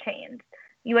haven't changed.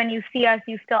 When you see us,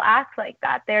 you still act like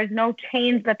that. There's no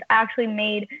change that's actually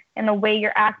made in the way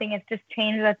you're acting. It's just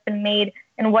change that's been made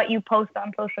in what you post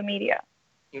on social media.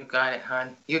 You got it,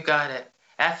 hon. You got it.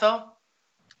 Ethel?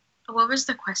 What was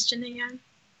the question again?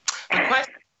 The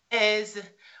question is,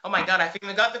 oh my God, I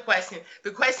forgot the question.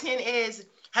 The question is,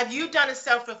 have you done a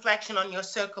self-reflection on your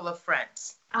circle of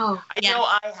friends? Oh, yeah. I know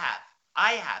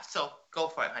I have. So go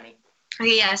for it, honey.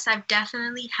 Okay, yes, I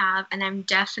definitely have. And I'm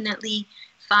definitely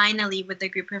finally with a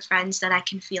group of friends that I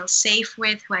can feel safe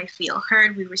with, who I feel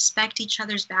heard. We respect each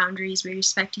other's boundaries. We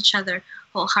respect each other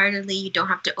wholeheartedly. You don't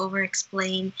have to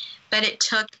over-explain. But it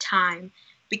took time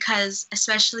because,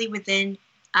 especially within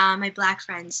my Black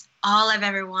friends, all I've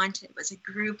ever wanted was a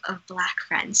group of Black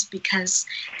friends because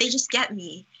they just get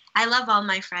me. I love all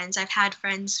my friends. I've had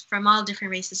friends from all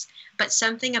different races, but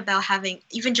something about having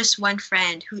even just one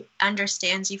friend who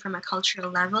understands you from a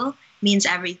cultural level means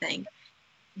everything.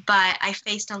 But I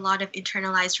faced a lot of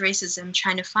internalized racism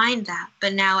trying to find that.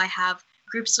 But now I have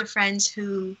groups of friends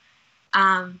who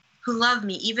love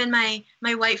me. Even my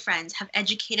white friends have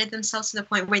educated themselves to the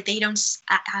point where they don't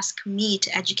ask me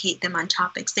to educate them on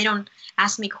topics. They don't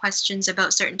ask me questions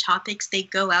about certain topics. They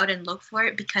go out and look for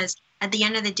it because at the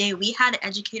end of the day, we had to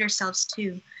educate ourselves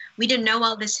too. We didn't know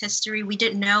all this history. We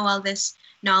didn't know all this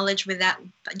knowledge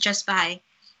just by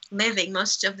living.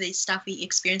 Most of the stuff we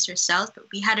experienced ourselves, but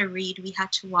we had to read, we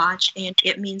had to watch, and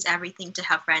it means everything to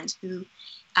have friends who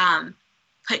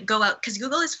go out, because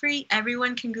Google is free.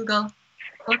 Everyone can Google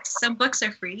books. Some books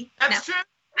are free. That's true.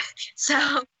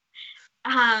 So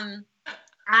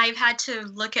I've had to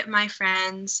look at my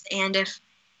friends, and if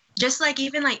just like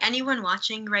even like anyone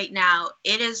watching right now,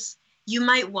 you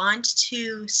might want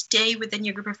to stay within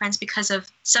your group of friends because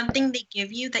of something they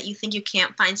give you that you think you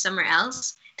can't find somewhere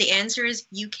else. The answer is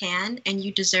you can, and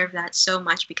you deserve that so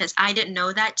much because I didn't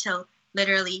know that till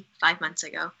literally 5 months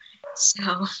ago.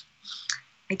 So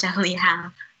I definitely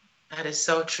have. That is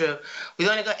so true. We've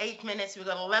only got 8 minutes. We've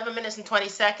got 11 minutes and 20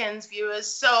 seconds, viewers.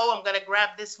 So I'm going to grab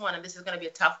this one, and this is going to be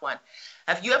a tough one.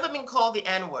 Have you ever been called the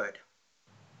N-word?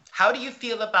 How do you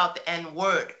feel about the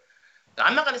N-word?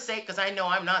 I'm not going to say it because I know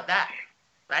I'm not that.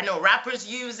 I know rappers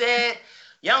use it,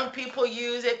 young people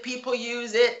use it, people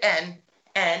use it, and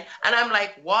I'm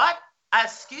like, what?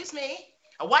 Excuse me?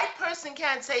 A white person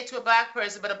can't say to a Black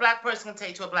person, but a Black person can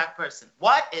say to a Black person.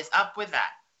 What is up with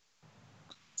that?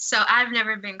 So I've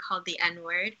never been called the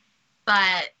N-word,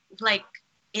 but like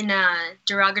in a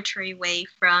derogatory way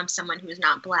from someone who is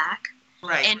not Black.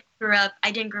 Right. And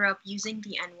I didn't grow up using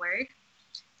the N-word.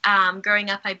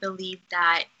 Growing up, I believed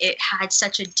that it had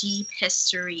such a deep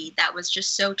history that was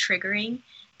just so triggering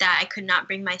that I could not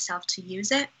bring myself to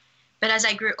use it. But as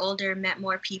I grew older, met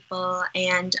more people,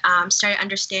 and started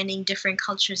understanding different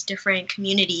cultures, different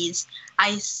communities,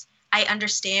 I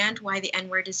understand why the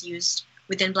N-word is used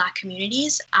within Black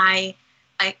communities.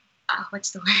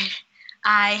 What's the word?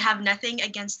 I have nothing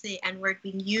against the N-word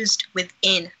being used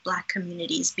within Black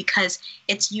communities because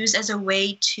it's used as a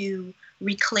way to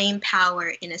reclaim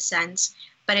power in a sense,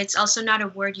 but it's also not a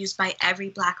word used by every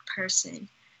Black person.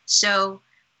 So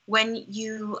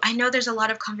I know there's a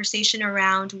lot of conversation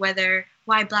around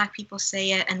why Black people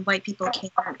say it and white people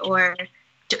can't, or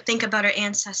think about our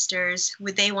ancestors,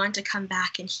 would they want to come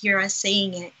back and hear us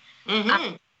saying it?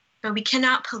 Mm-hmm. But we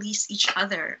cannot police each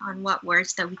other on what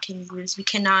words that we can use. We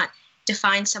cannot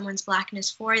define someone's Blackness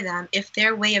for them if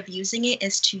their way of using it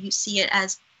is to see it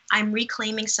as I'm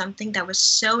reclaiming something that was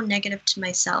so negative to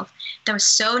myself, that was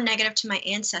so negative to my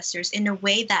ancestors, in a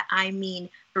way that I mean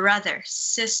brother,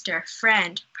 sister,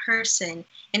 friend, person,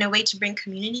 in a way to bring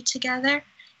community together,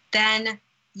 then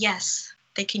yes,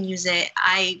 they can use it.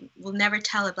 I will never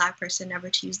tell a Black person never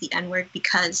to use the N-word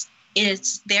because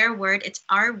it's their word, it's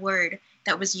our word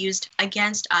that was used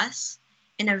against us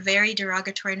in a very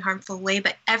derogatory and harmful way.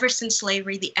 But ever since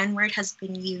slavery, the N-word has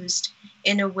been used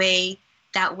in a way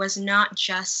that was not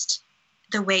just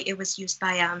the way it was used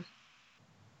by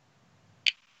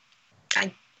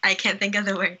I can't think of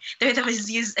the word. The way that was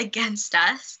used against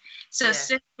us. So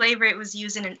since slavery, it was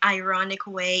used in an ironic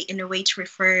way, in a way to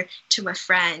refer to a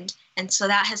friend. And so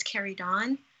that has carried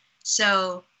on.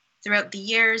 So throughout the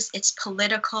years, it's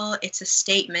political, it's a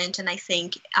statement. And I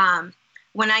think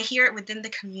when I hear it within the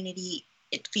community,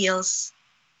 it feels,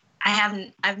 I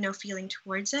have no feeling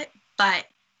towards it, but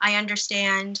I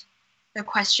understand the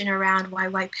question around why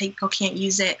white people can't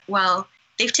use it. Well,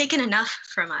 they've taken enough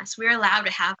from us. We're allowed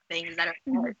to have things that are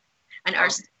ours and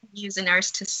ours to use and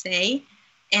ours to say.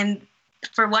 And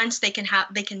for once, they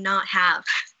cannot have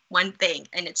one thing,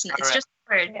 and it's just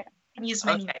a word. You can use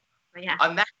many. Okay. But yeah.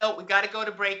 On that note, we got to go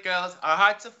to break, girls. Our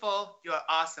hearts are full. You're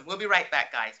awesome. We'll be right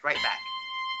back, guys. Right back.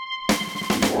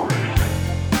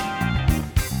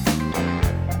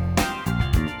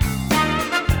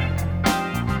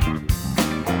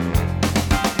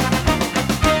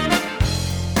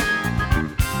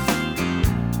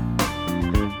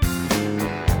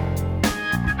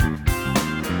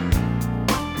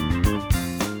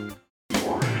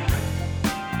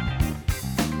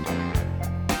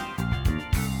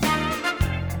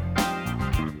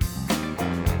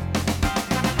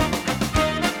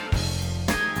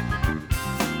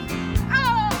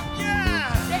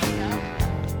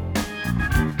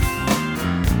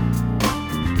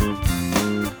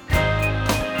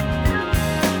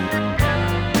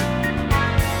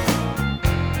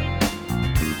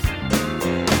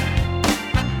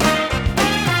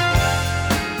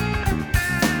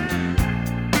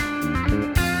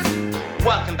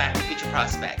 Welcome back to Future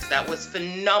Prospects. That was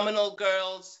phenomenal,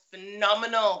 girls.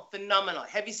 Phenomenal.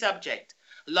 Heavy subject.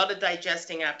 A lot of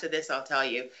digesting after this, I'll tell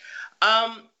you.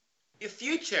 Your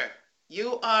future.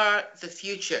 You are the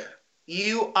future.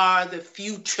 You are the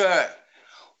future.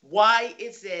 Why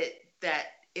is it that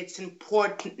it's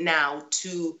important now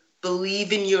to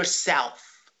believe in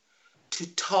yourself, to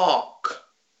talk,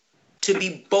 to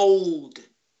be bold,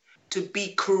 to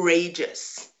be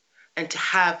courageous, and to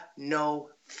have no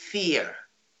fear?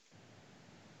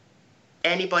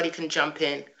 Anybody can jump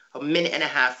in. A minute and a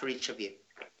half for each of you.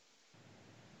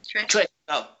 Trish,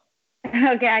 go.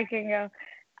 Okay, I can go.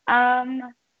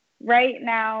 Right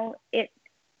now,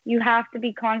 you have to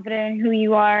be confident in who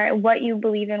you are, what you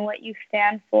believe in, what you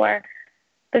stand for.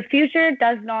 The future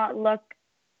does not look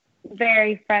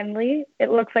very friendly.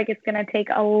 It looks like it's going to take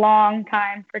a long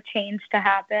time for change to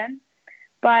happen,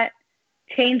 but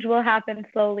change will happen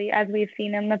slowly, as we've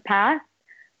seen in the past.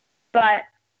 But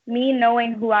me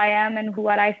knowing who I am and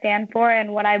what I stand for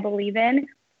and what I believe in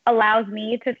allows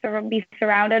me to be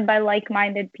surrounded by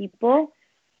like-minded people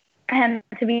and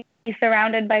to be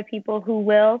surrounded by people who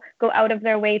will go out of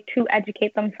their way to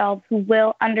educate themselves, who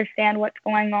will understand what's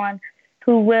going on,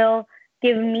 who will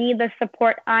give me the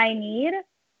support I need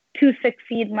to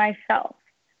succeed myself.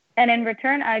 And in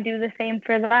return, I do the same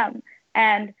for them.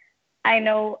 And I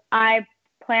know I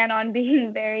plan on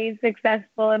being very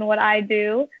successful in what I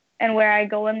do and where I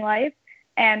go in life.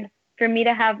 And for me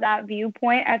to have that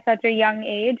viewpoint at such a young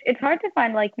age, it's hard to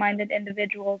find like-minded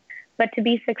individuals, but to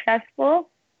be successful,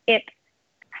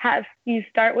 you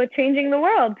start with changing the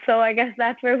world. So I guess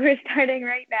that's where we're starting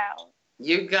right now.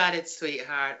 You got it,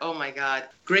 sweetheart. Oh my God.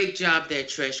 Great job there,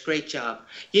 Trish. Great job.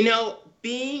 You know,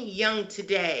 being young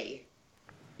today,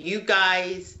 you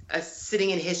guys are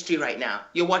sitting in history right now.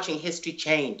 You're watching history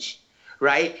change,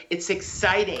 right? It's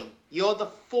exciting. You're the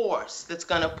force that's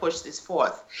going to push this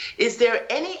forth. Is there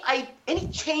any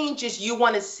changes you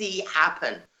want to see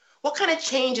happen? What kind of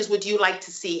changes would you like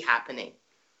to see happening?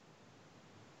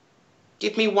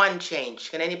 Give me one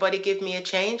change. Can anybody give me a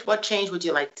change? What change would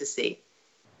you like to see?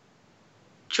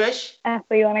 Trish?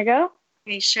 Ashley, you want to go?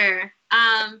 Okay, sure.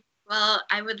 Well,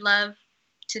 I would love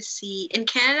to see, in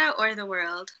Canada or the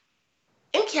world?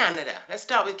 In Canada. Let's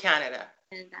start with Canada.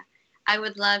 Canada. I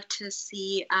would love to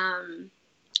see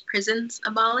prisons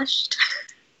abolished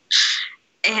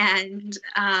and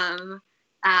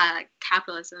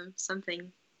capitalism,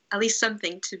 at least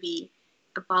something to be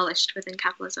abolished within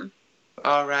capitalism.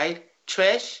 All right.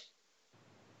 Trish?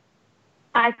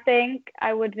 I think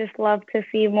I would just love to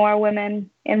see more women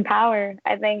in power.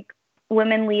 I think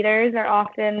women leaders are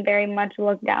often very much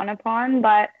looked down upon,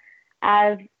 but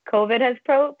as COVID has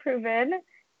proven,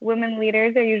 women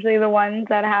leaders are usually the ones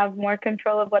that have more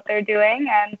control of what they're doing.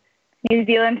 And New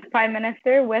Zealand's Prime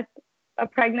Minister, with a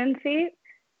pregnancy,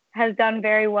 has done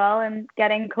very well in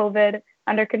getting COVID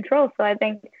under control. So I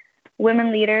think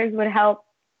women leaders would help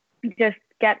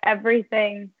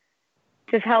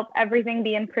help everything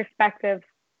be in perspective.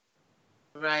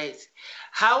 Right.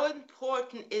 How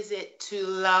important is it to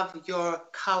love your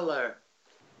color,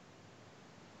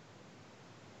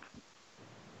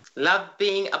 Love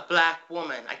being a black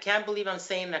woman. I can't believe I'm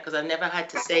saying that because I've never had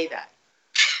to say that.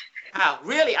 How?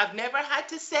 Really? I've never had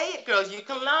to say it, girls. You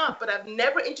can laugh, but I've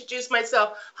never introduced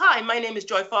myself. Hi, my name is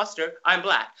Joy Foster. I'm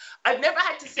black. I've never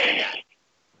had to say that.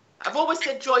 I've always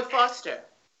said Joy Foster.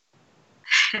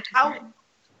 How?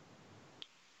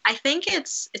 I think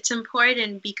it's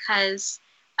important because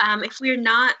if we're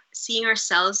not seeing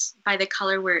ourselves by the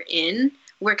color we're in,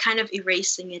 we're kind of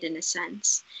erasing it in a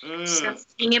sense. So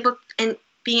being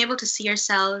able to see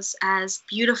ourselves as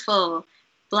beautiful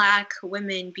Black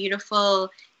women, beautiful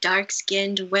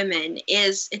dark-skinned women,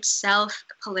 is itself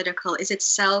political, is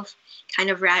itself kind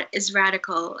of is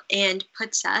radical, and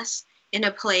puts us in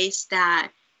a place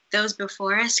that those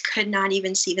before us could not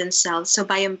even see themselves. So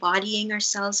by embodying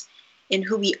ourselves in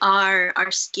who we are,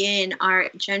 our skin, our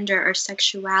gender, our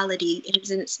sexuality,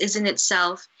 is in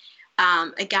itself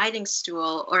a guiding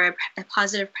stool or a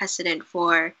positive precedent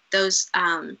for those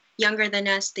younger than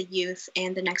us, the youth,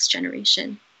 and the next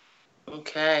generation.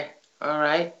 Okay. All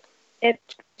right. It's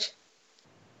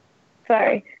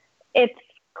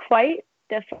quite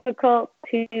difficult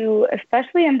to,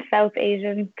 especially in South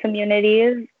Asian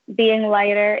communities, being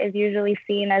lighter is usually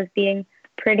seen as being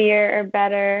prettier or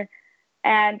better.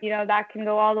 And, you know, that can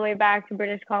go all the way back to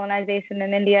British colonization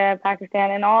in India, Pakistan,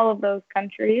 and all of those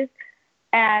countries.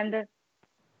 And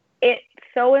it's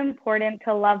so important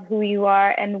to love who you are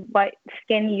and what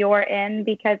skin you're in,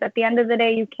 because at the end of the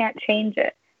day, you can't change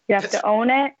it. You have to own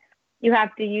it. You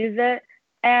have to use it.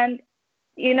 And,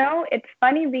 you know, it's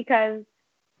funny because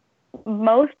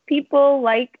most people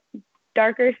like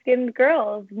darker skinned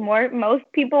girls. Most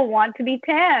people want to be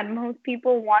tan. Most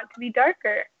people want to be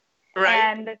darker. Right.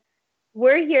 And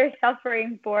we're here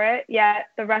suffering for it, yet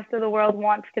the rest of the world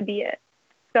wants to be it.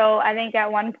 So I think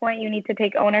at one point you need to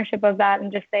take ownership of that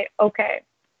and just say, okay,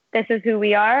 this is who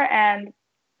we are. And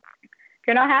if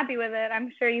you're not happy with it,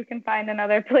 I'm sure you can find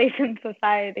another place in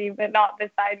society, but not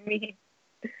beside me.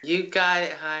 You got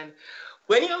it, hon.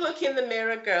 When you look in the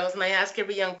mirror, girls, and I ask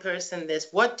every young person this,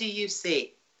 what do you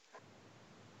see?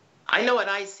 I know what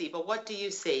I see, but what do you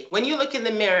see? When you look in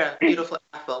the mirror, beautiful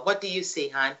Apple, what do you see,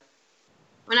 hon?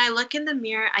 When I look in the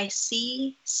mirror, I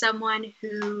see someone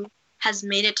who has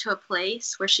made it to a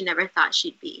place where she never thought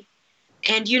she'd be.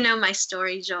 And you know my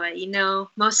story, Joy. You know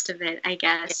most of it, I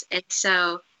guess. And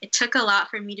so it took a lot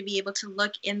for me to be able to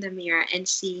look in the mirror and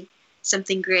see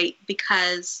something great,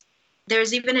 because there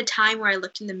was even a time where I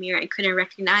looked in the mirror and couldn't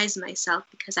recognize myself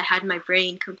because I had my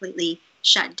brain completely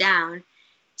shut down.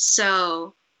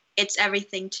 So it's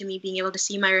everything to me, being able to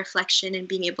see my reflection and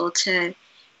being able to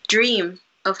dream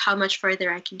of how much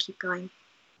further I can keep going.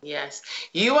 Yes.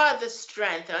 You are the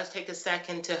strength. I'll take a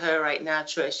second to her right now,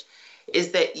 Trish,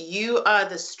 is that you are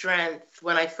the strength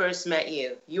when I first met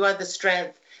you. You are the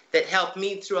strength that helped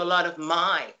me through a lot of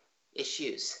my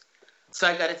issues. So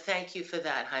I got to thank you for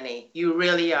that, honey. You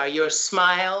really are. Your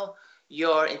smile,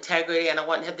 your integrity, and I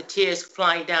want to have the tears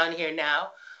flying down here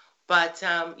now, but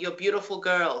you're beautiful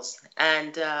girls.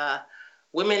 And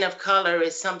women of color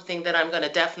is something that I'm going to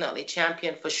definitely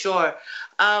champion for sure.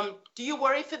 Do you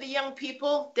worry for the young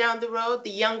people down the road,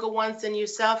 the younger ones than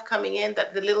yourself coming in,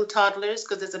 that the little toddlers,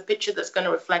 because there's a picture that's going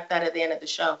to reflect that at the end of the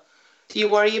show. Do you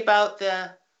worry about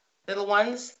the little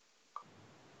ones?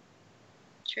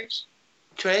 Trish?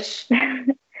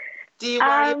 Do you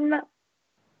worry?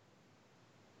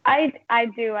 I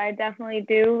do. I definitely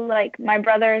do. Like, my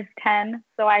brother is 10,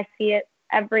 so I see it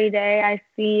every day. I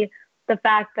see the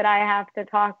fact that I have to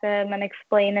talk to him and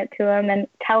explain it to him and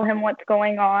tell him what's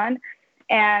going on.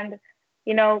 And,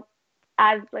 you know,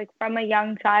 as like from a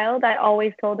young child, I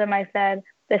always told him, I said,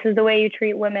 this is the way you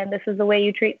treat women. This is the way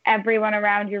you treat everyone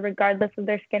around you, regardless of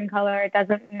their skin color. It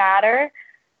doesn't matter.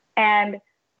 And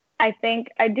I think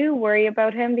I do worry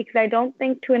about him because I don't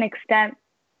think to an extent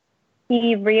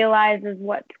he realizes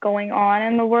what's going on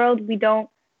in the world. We don't,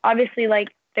 obviously, like,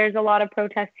 there's a lot of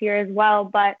protests here as well,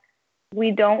 but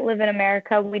we don't live in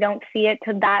America. We don't see it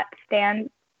to that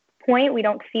standpoint. We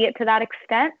don't see it to that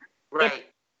extent. Right.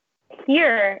 It's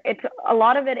here. A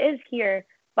lot of it is here.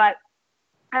 But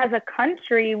as a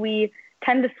country, we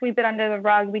tend to sweep it under the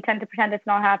rug. We tend to pretend it's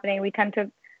not happening. We tend to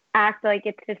act like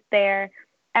it's just there.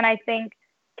 And I think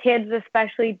kids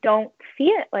especially don't see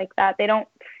it like that. They don't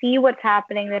see what's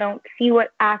happening. They don't see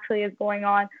what actually is going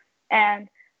on. And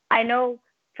I know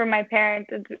for my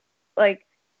parents,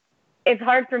 it's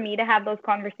hard for me to have those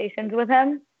conversations with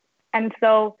him. And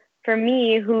so for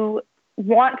me, who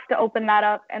wants to open that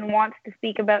up and wants to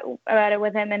speak about it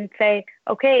with him and say,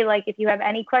 okay, like, if you have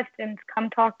any questions, come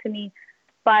talk to me.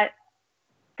 But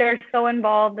they're so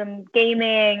involved in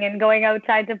gaming and going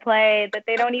outside to play that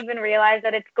they don't even realize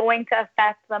that it's going to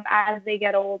affect them as they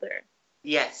get older.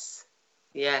 Yes.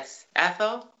 Yes.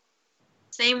 Ethel?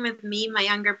 Same with me, my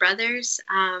younger brothers.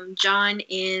 John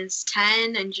is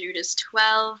 10 and Jude is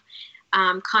 12.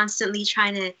 Constantly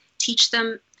trying to teach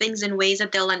them things in ways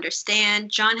that they'll understand.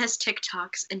 John has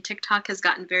TikToks, and TikTok has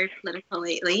gotten very political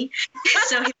lately.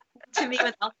 So he comes to me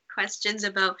with all the questions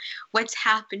about what's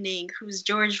happening, who's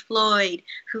George Floyd,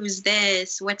 who's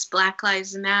this, what's Black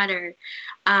Lives Matter.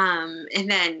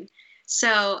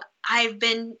 So I've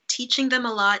been teaching them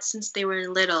a lot since they were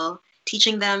little,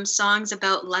 teaching them songs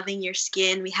about loving your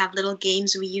skin. We have little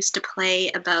games we used to play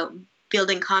about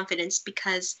building confidence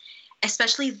because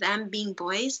especially them being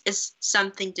boys is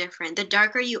something different. The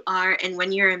darker you are and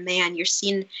when you're a man, you're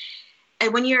seen,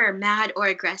 and when you're mad or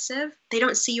aggressive, they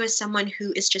don't see you as someone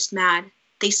who is just mad.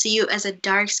 They see you as a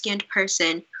dark-skinned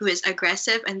person who is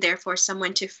aggressive and therefore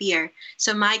someone to fear.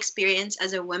 So my experience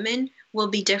as a woman will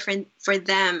be different for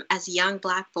them as young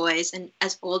Black boys and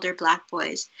as older Black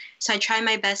boys. So I try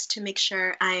my best to make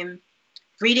sure I'm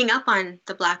reading up on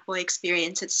the Black boy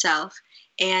experience itself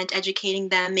and educating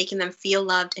them, making them feel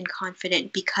loved and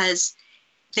confident, because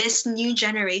this new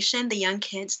generation, the young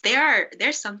kids, they're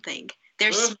something.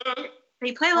 They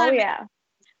play a lot of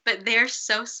but they're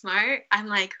so smart. I'm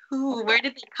like, where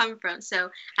did they come from? So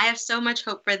I have so much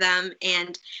hope for them,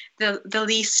 and the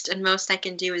least and most I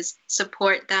can do is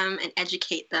support them and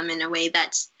educate them in a way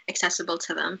that's accessible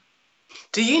to them.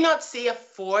 Do you not see a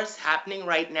force happening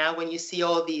right now when you see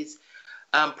all these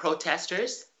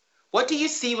protesters? What do you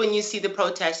see when you see the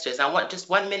protesters? I want just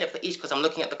 1 minute for each because I'm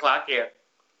looking at the clock here.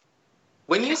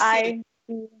 When you see...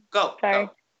 Go.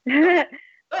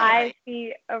 I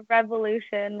see a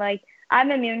revolution. Like, I'm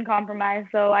immune compromised,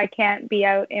 so I can't be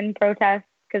out in protest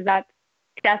because that's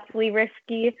deathly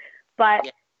risky. But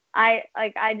yeah.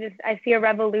 I see a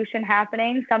revolution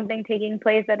happening, something taking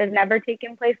place that has never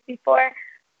taken place before.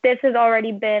 This has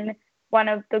already been one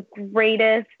of the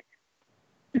greatest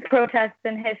protests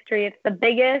in history. It's the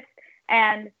biggest,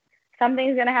 and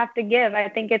something's going to have to give. I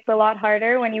think it's a lot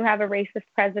harder when you have a racist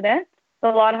president. It's a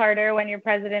lot harder when your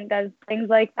president does things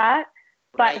like that.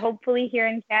 But hopefully here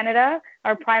in Canada,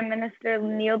 our Prime Minister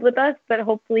kneeled with us, but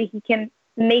hopefully he can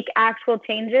make actual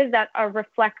changes that are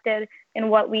reflected in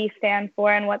what we stand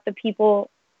for and what the people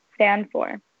stand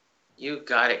for. You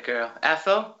got it, girl.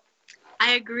 Ethel?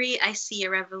 I agree. I see a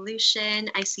revolution.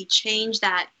 I see change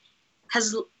that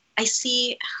has, oh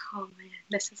man,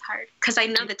 this is hard. Because I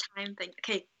know the time thing.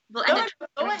 Okay, we'll end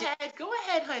it. Go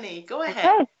ahead, honey. Go ahead.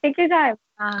 Oh, take your time.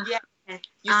 Yeah.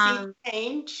 You see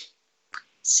change?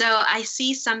 So I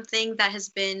see something that has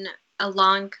been a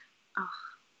long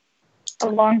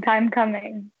time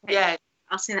coming. Yeah.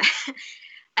 I'll say that.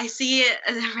 I see it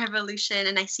as a revolution,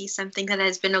 and I see something that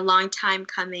has been a long time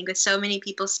coming with so many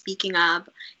people speaking up,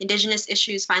 Indigenous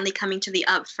issues finally coming to the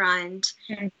upfront,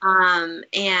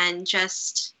 and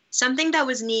just something that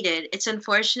was needed. It's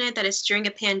unfortunate that it's during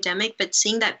a pandemic, but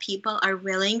seeing that people are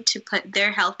willing to put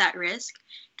their health at risk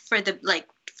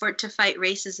to fight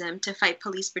racism, to fight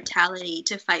police brutality,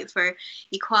 to fight for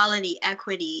equality,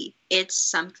 equity, it's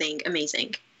something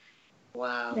amazing.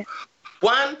 Wow. Yeah.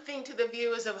 One thing to the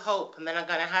viewers of Hope, and then I'm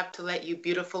going to have to let you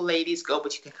beautiful ladies go,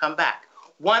 but you can come back.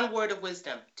 One word of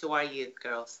wisdom to our youth,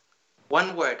 girls.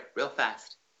 One word, real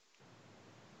fast.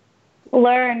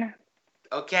 Learn.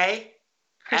 Okay?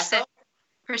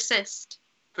 Persist.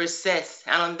 Persist.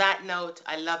 And on that note,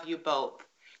 I love you both.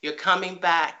 You're coming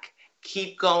back.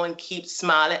 Keep going, keep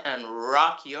smiling, and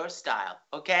rock your style,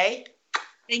 okay?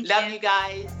 Thank you. Love you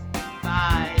guys.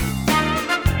 Bye.